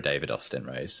 quid for a David Austin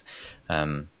rose,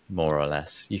 more or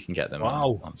less. You can get them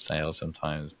on sale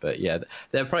sometimes, but yeah,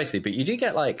 they're pricey. But you do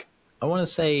get like, I want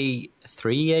to say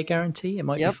 3-year guarantee. It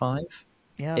might be 5.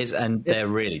 Yeah, and they're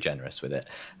really generous with it,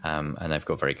 and they've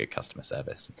got very good customer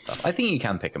service and stuff. I think you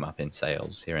can pick them up in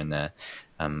sales here and there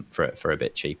for a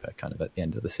bit cheaper, kind of at the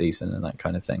end of the season and that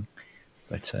kind of thing.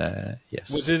 But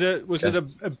yes, was it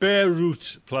a bare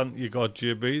root plant you got,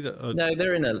 JB? No,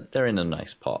 they're in a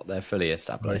nice pot. They're fully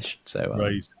established, so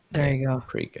there you go.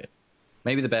 Pretty good.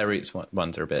 Maybe the bare roots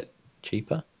ones are a bit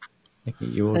cheaper.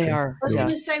 They are. I was going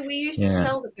to say we used to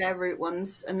sell the bare root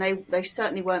ones, and they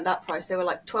certainly weren't that price. They were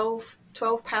like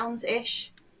 £12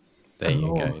 ish. There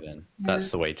you go. Then that's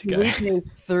the way to go. We paid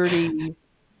 $30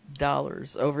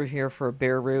 over here for a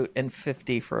bare root and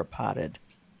 $50 for a potted.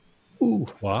 Ooh,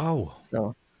 wow!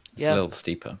 So it's a little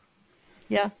steeper.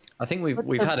 Yeah, I think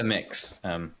we've had a mix,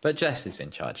 but Jess is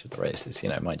in charge of the races.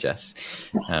 My Jess,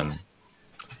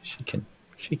 she can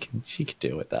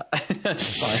deal with that.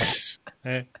 That's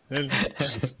fine.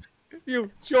 Your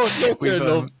turn,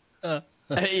 love.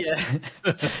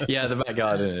 Yeah, the back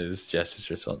garden is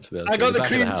Jess's responsibility. I got the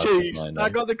cream cheese. I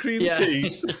got the cream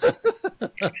cheese.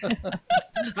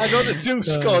 I got the 2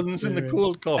 scones and the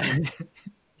cold coffee.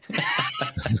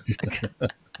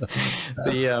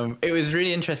 It was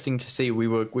really interesting to see. We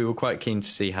were quite keen to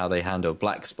see how they handle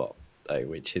black spot, though,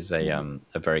 which is a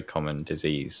very common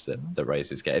disease that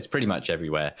roses get. It's pretty much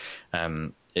everywhere,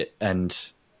 and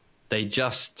they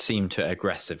just seem to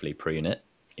aggressively prune it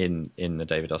in the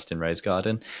David Austin Rose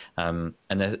Garden, and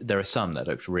there are some that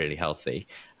looked really healthy.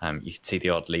 You could see the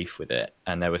odd leaf with it,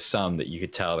 and there were some that you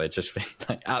could tell they'd just been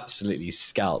like absolutely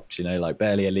scalped, like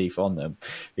barely a leaf on them,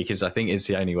 because I think it's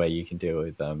the only way you can deal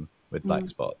with black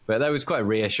spot. But that was quite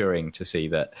reassuring to see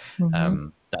that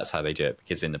that's how they do it,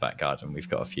 because in the back garden we've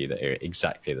got a few that are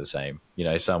exactly the same.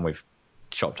 Some we've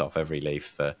chopped off every leaf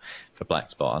for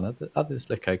black spot, and others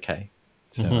look okay.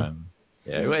 So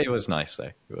yeah, it was nice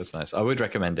though. It was nice. I would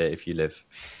recommend it if you live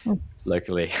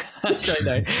locally. I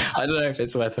don't know if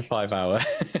it's worth a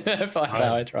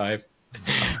 5-hour drive,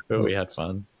 but we had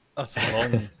fun. That's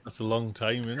a long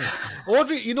time, isn't it?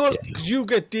 Audrey, because you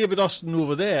get David Austin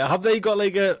over there, have they got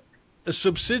like a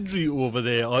subsidiary over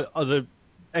there, or are they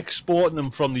exporting them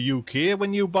from the UK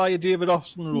when you buy a David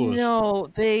Austin rose?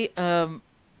 No, they.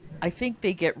 I think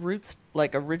they get roots,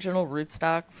 like original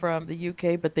rootstock from the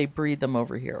UK, but they breed them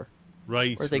over here.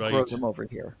 Right. Or they grow them over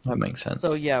here. That makes sense.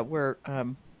 So yeah, we're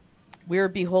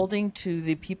beholding to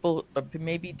the people,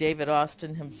 maybe David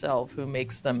Austin himself, who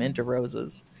makes them into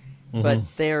roses, but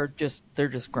they're just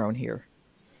grown here.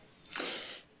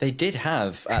 They did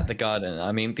have at the garden.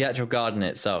 I mean, the actual garden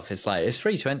itself is it's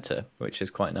free to enter, which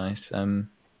is quite nice.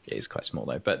 It is quite small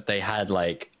though, but they had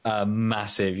like a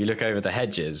massive. You look over the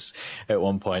hedges at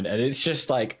one point, and it's just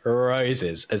like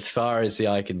roses as far as the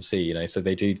eye can see. So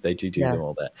they do them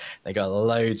all there. They got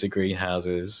loads of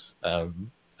greenhouses,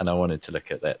 and I wanted to look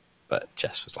at that, but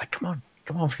Jess was like, "Come on,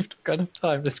 we've not got enough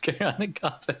time. Let's go around the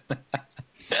garden."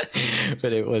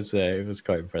 But it was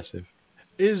quite impressive.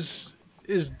 Is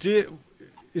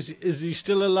he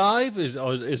still alive?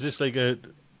 Is this like a?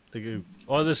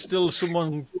 Or there's still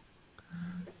someone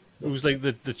who's like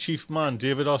the chief man,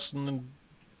 David Austin, and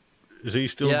is he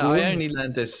still going? I only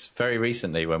learned this very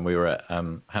recently when we were at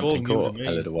Hampton Court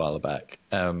a little while back,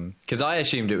 because I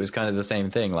assumed it was kind of the same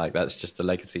thing, like that's just a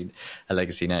legacy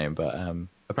name, but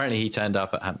apparently he turned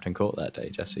up at Hampton Court that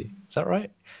day. Jesse, is that right?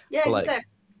 Yeah, he's there.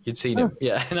 You'd seen him,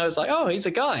 yeah, and I was like, oh, he's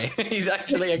a guy. He's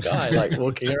actually a guy, like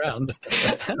walking around.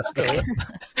 That's cool.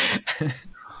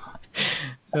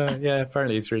 Yeah,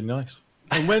 apparently it's really nice.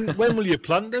 And when will you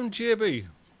plant them, JB?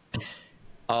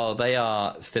 Oh, they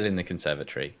are still in the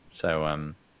conservatory. So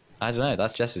I don't know.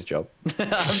 That's Jess's job.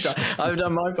 I've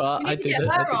done my part. I did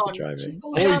the driving.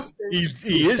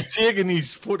 He is taking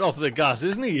his foot off the gas,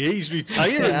 isn't he? He's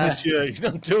retiring this year. He's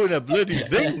not doing a bloody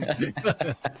thing.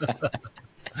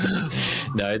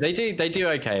 No, they do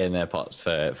okay in their pots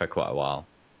for quite a while.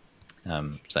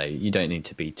 So you don't need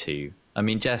to be too. I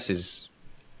mean, Jess is.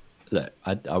 Look,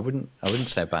 I wouldn't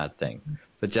say a bad thing,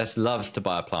 but Jess loves to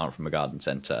buy a plant from a garden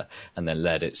centre and then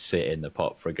let it sit in the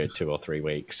pot for a good 2 or 3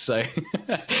 weeks. So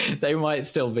they might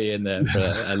still be in there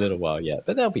for a little while yet,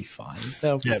 but they'll be fine.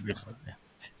 They'll be fine.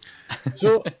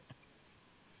 So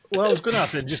Well, I was going to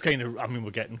ask then, just kind of, I mean,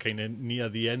 we're getting kind of near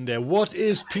the end there. What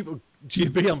is people,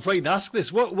 GB, I'm afraid to ask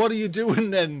this, what are you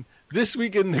doing then this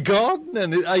week in the garden?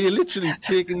 And are you literally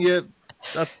taking your...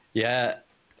 Yeah,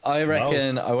 I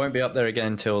reckon I won't be up there again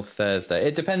until Thursday.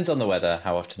 It depends on the weather,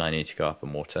 how often I need to go up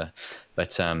and water.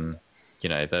 But, you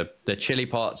know, the chili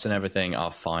pots and everything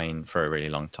are fine for a really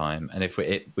long time. And if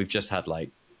we've just had like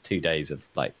 2 days of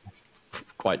like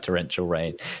quite torrential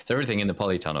rain, so everything in the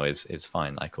polytunnel is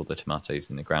fine, like all the tomatoes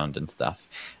in the ground and stuff.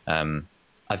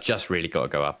 I've just really got to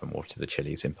go up and water the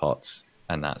chilies in pots,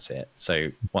 and that's it.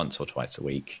 So once or twice a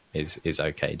week is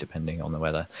okay depending on the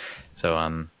weather.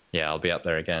 So yeah, I'll be up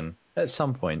there again at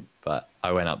some point, but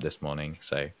I went up this morning,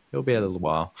 so it'll be a little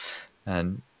while.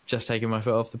 And just taking my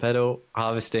foot off the pedal,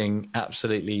 harvesting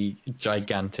absolutely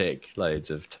gigantic loads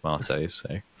of tomatoes,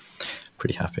 so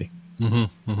pretty happy.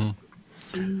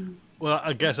 Well,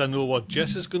 I guess I know what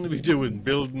Jess is going to be doing,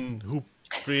 building hoop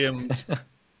frames.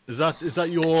 Is that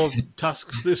your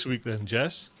tasks this week then,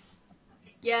 Jess?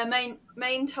 Yeah,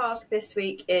 main task this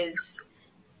week is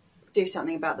do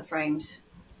something about the frames.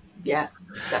 Yeah,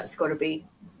 that's got to be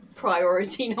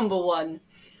priority number one.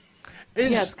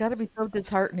 Yeah, it's got to be so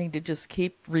disheartening to just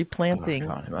keep replanting.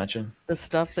 I can't imagine the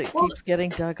stuff that keeps getting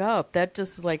dug up. That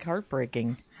just is like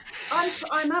heartbreaking.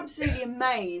 I'm absolutely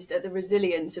amazed at the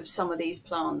resilience of some of these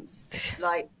plants.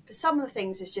 Like some of the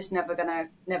things is just never gonna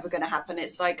happen.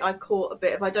 It's like I caught a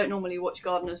bit of. I don't normally watch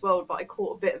Gardener's World, but I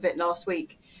caught a bit of it last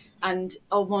week, and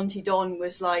old Monty Don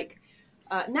was like,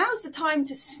 "Now's the time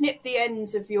to snip the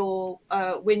ends of your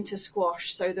winter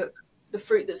squash so that the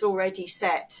fruit that's already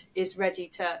set is ready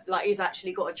to he's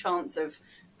actually got a chance of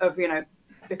you know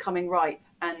becoming ripe."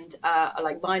 And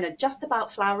like mine are just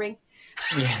about flowering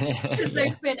because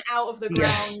they've been out of the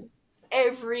ground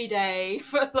every day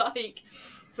for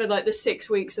the 6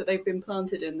 weeks that they've been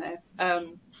planted in there.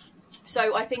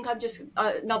 So I think I'm just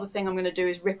another thing I'm going to do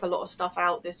is rip a lot of stuff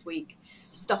out this week,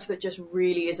 stuff that just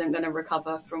really isn't going to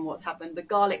recover from what's happened. The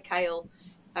garlic kale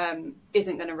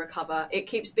isn't going to recover. It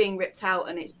keeps being ripped out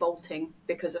and it's bolting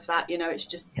because of that. You know, it's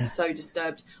just so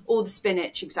disturbed. All the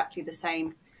spinach, exactly the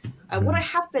same. What I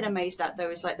have been amazed at, though,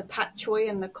 is like the pak choi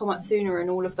and the komatsuna and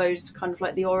all of those kind of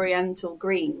like the oriental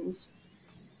greens.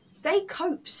 They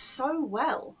cope so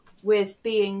well with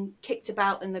being kicked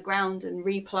about in the ground and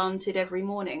replanted every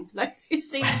morning. Like you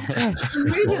see, I'm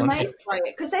really amazed by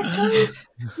it because they're so,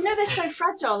 you know, they're so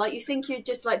fragile. Like you think you'd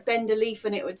just like bend a leaf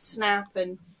and it would snap,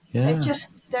 and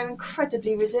they're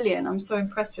incredibly resilient. I'm so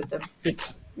impressed with them.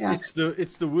 It's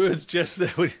the words just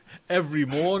there every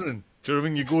morning. Do you know what I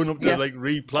mean? You're going up to like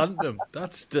replant them.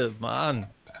 That's the man.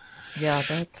 Yeah,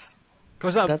 that's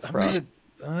rough.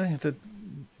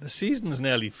 The season's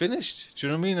nearly finished. Do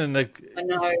you know what I mean? And like, I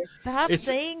know. Stop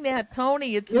saying that,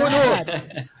 Tony. It's no.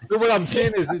 What I'm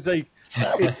saying is, it's like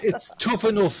it's tough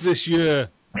enough this year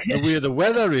the way the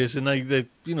weather is, and like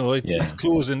it's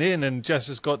closing in, and Jess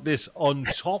has got this on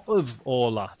top of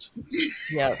all that.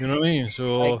 Yeah, you know what I mean.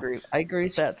 So I agree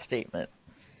with that statement.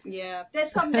 Yeah,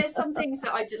 there's some things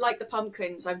that I do, like the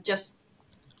pumpkins. I'm just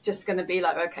going to be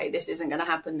like, okay, this isn't going to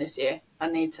happen this year. I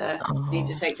need to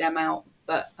take them out.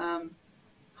 But I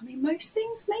mean, most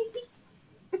things maybe.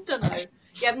 I don't know.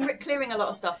 Yeah, I'm clearing a lot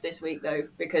of stuff this week though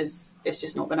because it's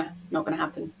just not gonna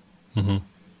happen. Mm-hmm.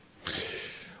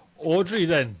 Audrey,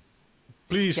 then,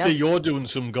 please say you're doing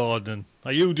some gardening.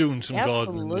 Are you doing some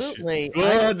gardening this year?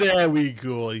 Oh, there we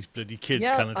go. These bloody kids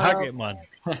can't hack it, man.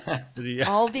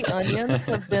 All the onions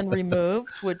have been removed,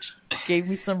 which gave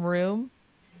me some room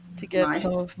to get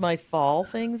some of my fall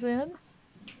things in.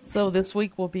 So this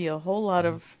week will be a whole lot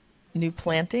of new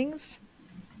plantings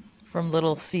from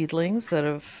little seedlings that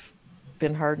have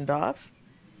been hardened off.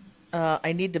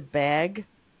 I need to bag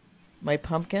my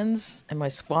pumpkins and my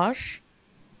squash.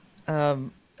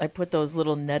 I put those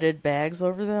little netted bags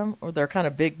over them, or they're kind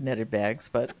of big netted bags,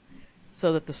 but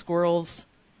so that the squirrels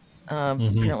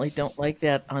apparently don't like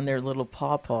that on their little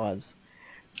paws,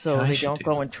 so they don't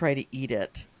go and try to eat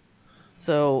it.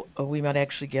 So we might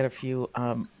actually get a few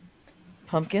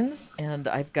pumpkins, and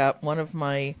I've got one of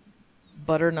my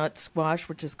butternut squash,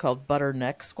 which is called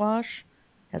butterneck squash,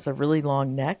 has a really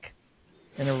long neck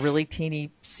and a really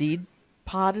teeny seed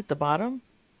pod at the bottom,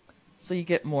 so you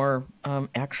get more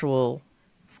actual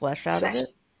flesh out of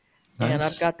it. Nice. And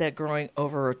I've got that growing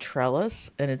over a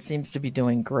trellis, and it seems to be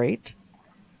doing great.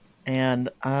 And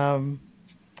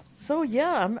so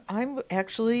yeah, I'm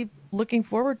actually looking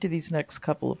forward to these next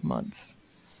couple of months.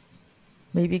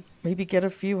 Maybe get a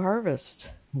few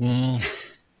harvests. We'll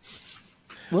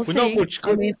see.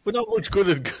 We're not much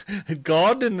good at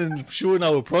gardening and showing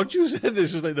our produce.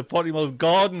 This is like the Potty Mouth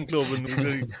Garden Club, and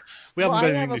we haven't got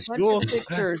anything to show.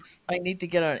 Pictures I need to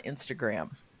get on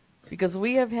Instagram. because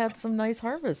we have had some nice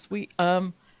harvests. We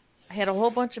had a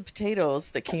whole bunch of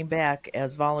potatoes that came back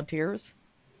as volunteers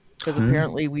because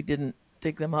apparently we didn't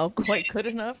dig them out quite good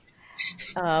enough.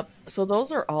 So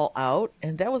those are all out,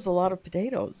 and that was a lot of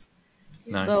potatoes.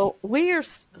 Nice. So we are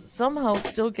somehow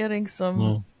still getting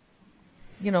some,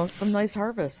 some nice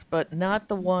harvests, but not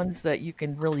the ones that you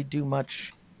can really do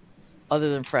much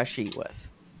other than fresh eat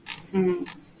with. Mm-hmm.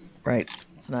 Right.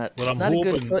 It's not, Well, I'm not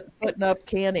hoping... a good putting up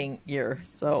canning year.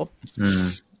 So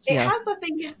it has, I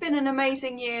think it's been an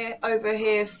amazing year over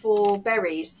here for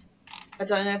berries. I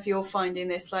don't know if you're finding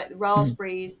this, like the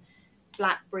raspberries,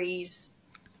 blackberries,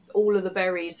 all of the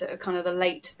berries that are kind of the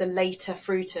later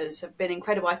fruiters have been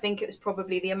incredible. I think it was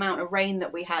probably the amount of rain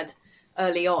that we had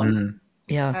early on.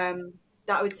 Yeah.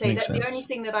 That I would say Makes that the sense. only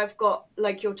thing that I've got,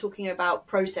 like you're talking about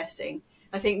processing,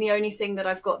 I think the only thing that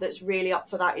I've got that's really up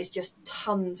for that is just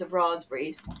tons of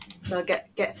raspberries. So I'll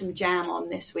get some jam on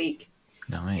this week.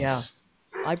 Nice. Yeah.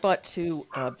 I bought 2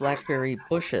 blackberry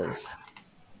bushes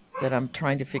that I'm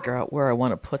trying to figure out where I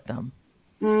want to put them.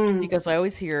 Because I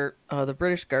always hear the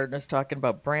British gardeners talking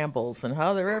about brambles and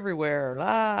how they're everywhere.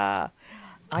 I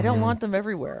don't want them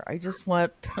everywhere. I just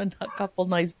want a couple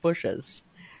nice bushes.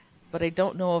 But I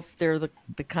don't know if they're the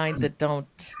kind that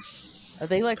don't... Are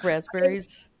they like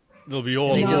raspberries? They'll be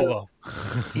all over.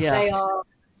 Yeah. They are.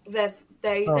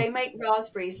 They make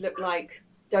raspberries look like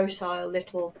docile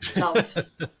little loves.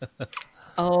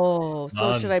 Oh,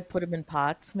 so should I put them in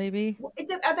pots maybe?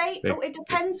 It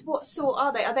depends what sort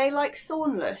are they. Are they like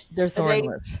thornless? They're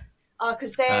thornless.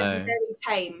 Because they're very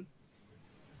tame.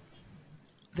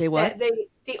 They what? Are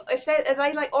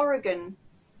they like Oregon?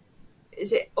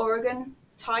 Is it Oregon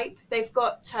type? They've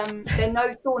got they're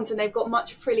no thorns and they've got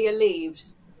much frillier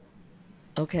leaves.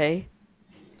 Okay.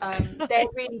 They're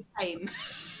really tame.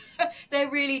 They're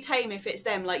really tame if it's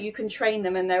them. Like you can train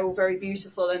them and they're all very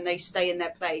beautiful and they stay in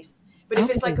their place. But if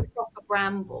it's like a proper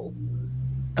bramble,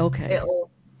 it'll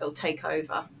take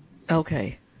over.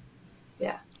 Okay.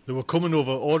 Yeah. They were coming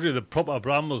over, Audrey, the proper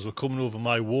brambles were coming over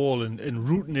my wall and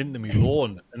rooting into my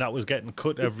lawn, and that was getting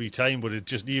cut every time, but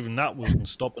even that wasn't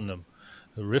stopping them.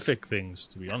 Horrific things,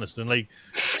 to be honest. And like,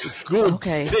 good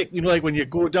thick, like when you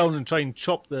go down and try and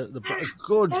chop the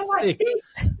good thick.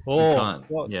 This.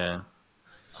 Oh, yeah.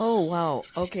 Oh, wow.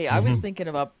 Okay, I was thinking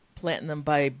about planting them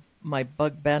by my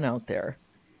bug ben out there.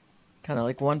 Kind of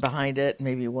like one behind it,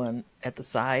 maybe one at the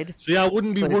side. See, I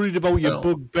wouldn't be worried about your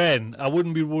bug ben. I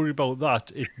wouldn't be worried about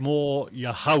that. It's more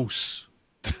your house.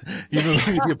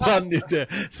 If you planted there,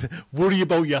 worry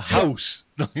about your house.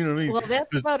 You know what I mean? Well,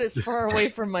 that's about as far away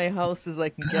from my house as I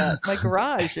can get. My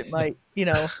garage, it might,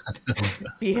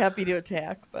 be happy to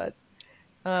attack. But,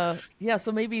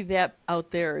 so maybe that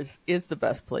out there is the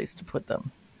best place to put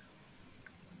them.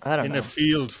 I don't know. In a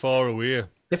field far away.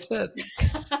 If they're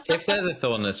the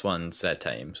thornless ones, they're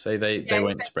tame, so they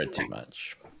won't spread too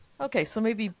much. Okay, so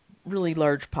maybe really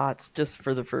large pots just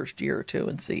for the first year or two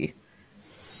and see.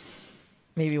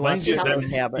 Maybe once you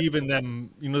have it. Even them,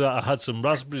 that I had some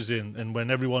raspberries in, and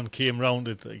when everyone came round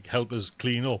to help us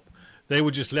clean up, they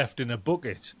were just left in a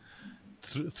bucket,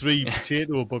 3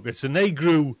 potato buckets, and they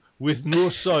grew with no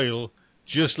soil,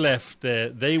 just left there.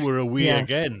 They were away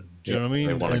again. Do you know what I mean?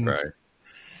 They want to grow.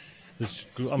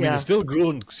 They're still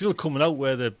growing, still coming out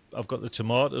where I've got the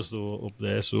tomatoes though up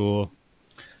there. So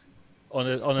on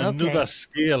another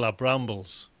scale of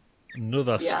brambles,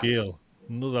 another scale,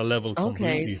 another level.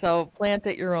 Completely. Okay, so plant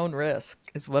at your own risk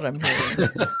is what I'm hearing.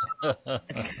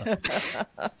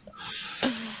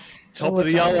 Top of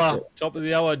the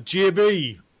hour,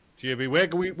 JB,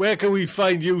 where can we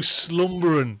find you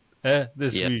slumbering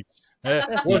this week?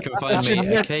 You can find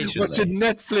me occasionally watching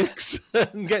Netflix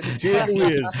and getting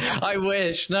takeaways. I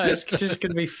wish. No, it's just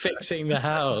going to be fixing the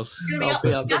house. I'll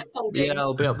be up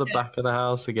the back of the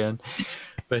house again.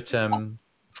 But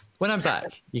when I'm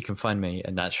back, you can find me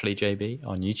at Naturally JB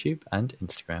on YouTube and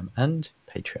Instagram and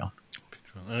Patreon.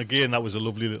 And again, that was a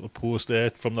lovely little post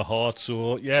there from the heart.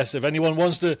 So yes, if anyone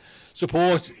wants to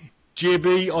support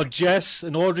JB or Jess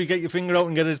and Audrey, get your finger out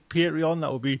and get a Patreon.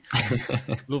 That would be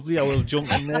lovely. I will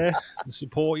jump in there and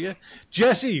support you.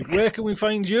 Jessie, where can we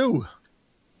find you?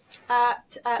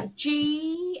 At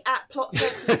G at plot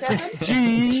 37.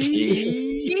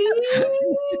 G.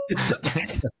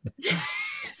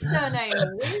 Surname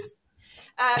always.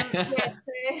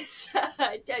 There's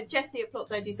Jessie at plot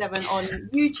 37 on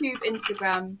YouTube,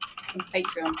 Instagram, and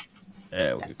Patreon.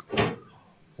 There we go.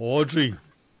 Audrey.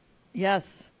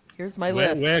 Yes. Here's my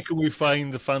list. Where can we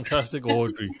find the fantastic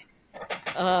Audrey?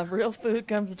 Real Food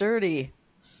Comes Dirty.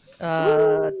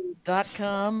 .com,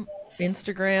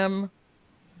 Instagram,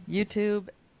 YouTube,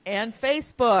 and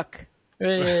Facebook.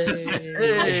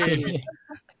 Hey.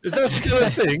 Is that still a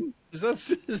thing? Is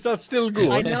that still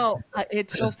going? I know.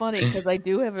 It's so funny because I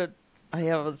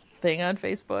have a thing on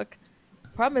Facebook.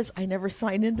 Problem is, I never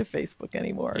sign into Facebook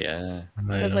anymore. Yeah.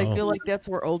 Because I feel like that's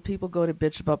where old people go to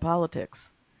bitch about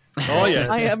politics. Oh yeah.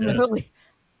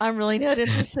 I'm really not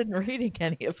interested in reading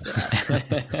any of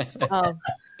that.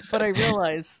 But I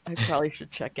realize I probably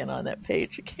should check in on that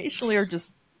page occasionally, or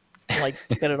just like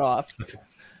get it off.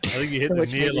 I think you hit the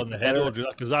nail on the head, Audrey,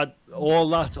 because all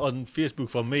that on Facebook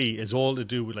for me is all to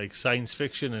do with like science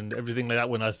fiction and everything like that.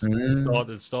 When I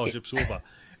started Starship Sofa,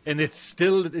 and it's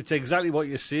exactly what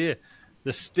you say.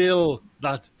 There's still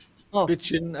that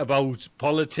bitching about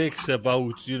politics,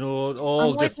 about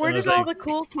all different. Where did all the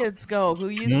cool kids go who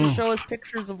used to show us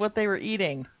pictures of what they were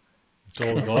eating?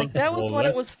 Like, that was when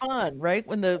it was fun, right?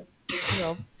 When the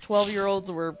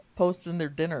 12-year-olds were posting their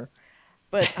dinner.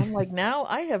 But I'm like, now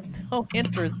I have no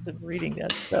interest in reading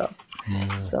that stuff.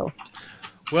 So,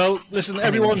 well, listen,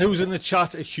 everyone who's in the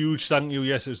chat, a huge thank you.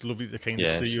 Yes, it's lovely to kind of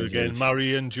see you again.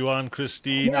 Marion, Joanne,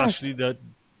 Christine, Ashley,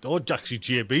 actually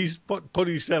JB's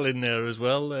Potty selling there as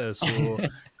well. So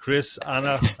Chris,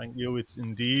 Anna, thank you. It's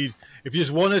indeed. If you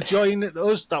just want to join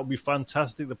us, that would be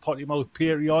fantastic. The Potty Mouth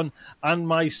Patreon and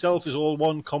myself is all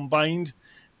one combined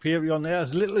Patreon there,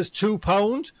 as little as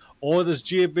 £2, or there's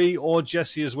JB or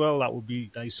Jesse as well. That would be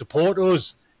nice. Support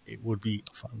us. It would be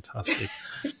fantastic.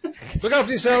 Look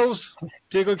after yourselves.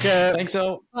 Take good care. Thanks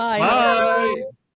all. Bye. Bye.